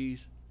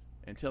cheese,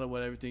 and tell her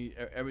what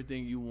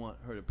everything you want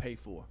her to pay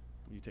for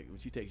when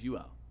she takes you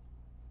out.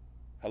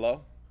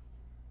 Hello?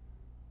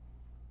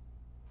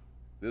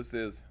 This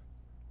is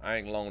I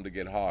Ain't Long to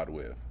Get Hard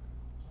With.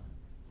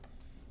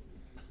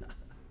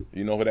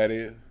 You know what that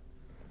is?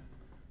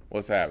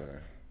 What's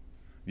happening?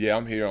 Yeah,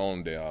 I'm here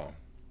on the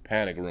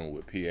panic room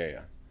with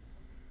Pierre.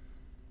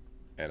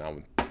 And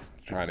I'm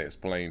trying to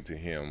explain to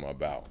him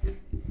about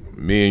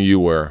me and you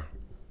were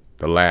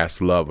the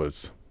last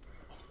lovers.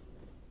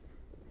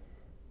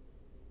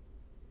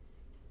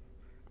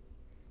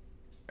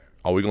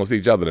 Are we gonna see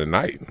each other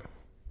tonight?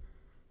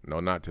 No,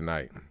 not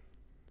tonight.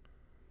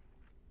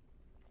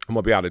 I'm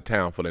gonna be out of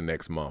town for the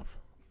next month.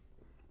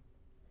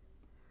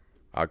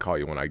 I'll call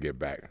you when I get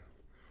back.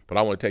 But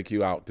I want to take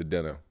you out to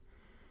dinner.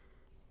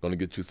 Gonna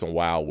get you some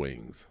wild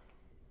wings.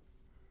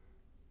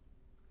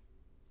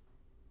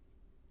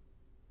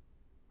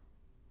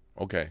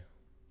 Okay.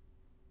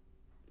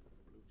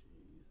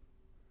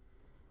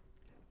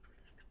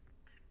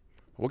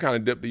 What kind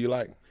of dip do you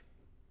like?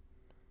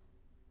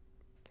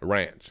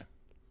 Ranch.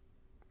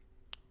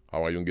 All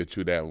right, we're gonna get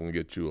you that. We're gonna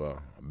get you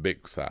a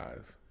big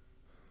size,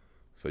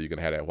 so you can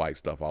have that white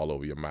stuff all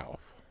over your mouth.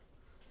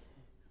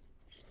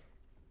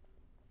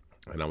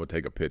 And I'm gonna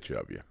take a picture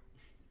of you.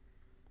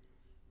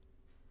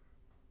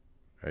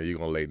 And you're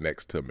gonna lay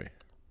next to me.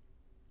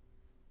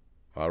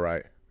 All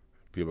right?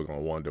 People are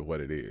gonna wonder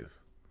what it is.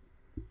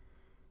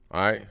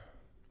 All right?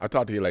 I'll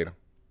talk to you later.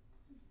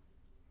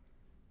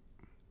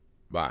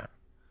 Bye.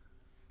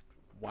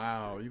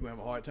 Wow, you're going to have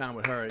a hard time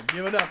with her.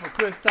 Give it up for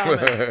Chris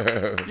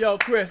Thomas. Yo,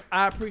 Chris,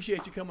 I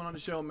appreciate you coming on the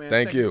show, man.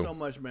 Thank you so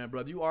much, man,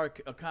 brother. You are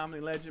a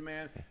comedy legend,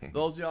 man.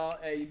 Those of y'all,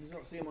 hey, you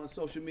can see him on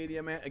social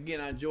media, man. Again,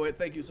 I enjoy it.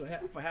 Thank you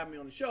for having me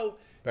on the show.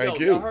 Thank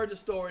you. Y'all heard the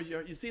stories.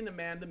 You've seen the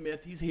man, the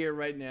myth. He's here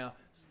right now.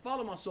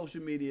 Follow him on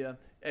social media.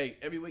 Hey,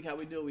 every week how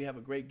we do, we have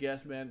a great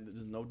guest, man. This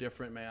is no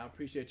different, man. I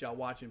appreciate y'all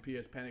watching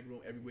Pierre's Panic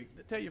Room every week.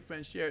 Tell your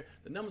friends, share it.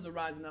 The numbers are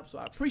rising up, so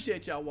I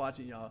appreciate y'all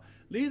watching, y'all.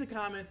 Leave the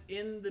comments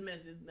in the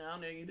message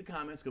down there in the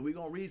comments, because we're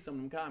going to read some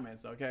of them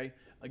comments, okay?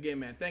 Again,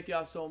 man, thank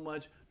y'all so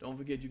much. Don't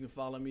forget you can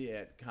follow me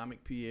at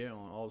Comic Pierre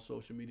on all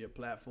social media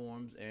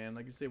platforms. And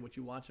like I said, what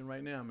you're watching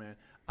right now, man,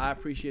 I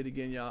appreciate it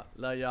again, y'all.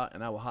 Love y'all,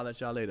 and I will holler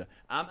at y'all later.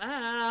 I'm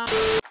out.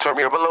 Turn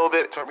me up a little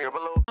bit. Turn me up a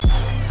little bit.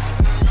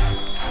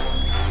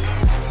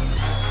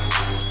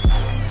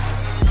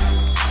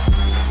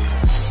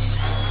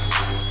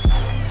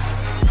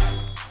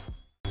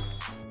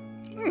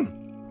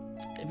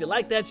 If you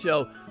like that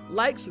show,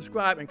 like,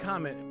 subscribe, and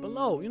comment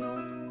below. You know,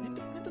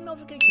 hit the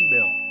notification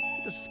bell.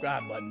 Hit the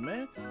subscribe button,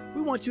 man.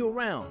 We want you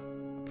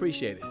around.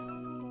 Appreciate it.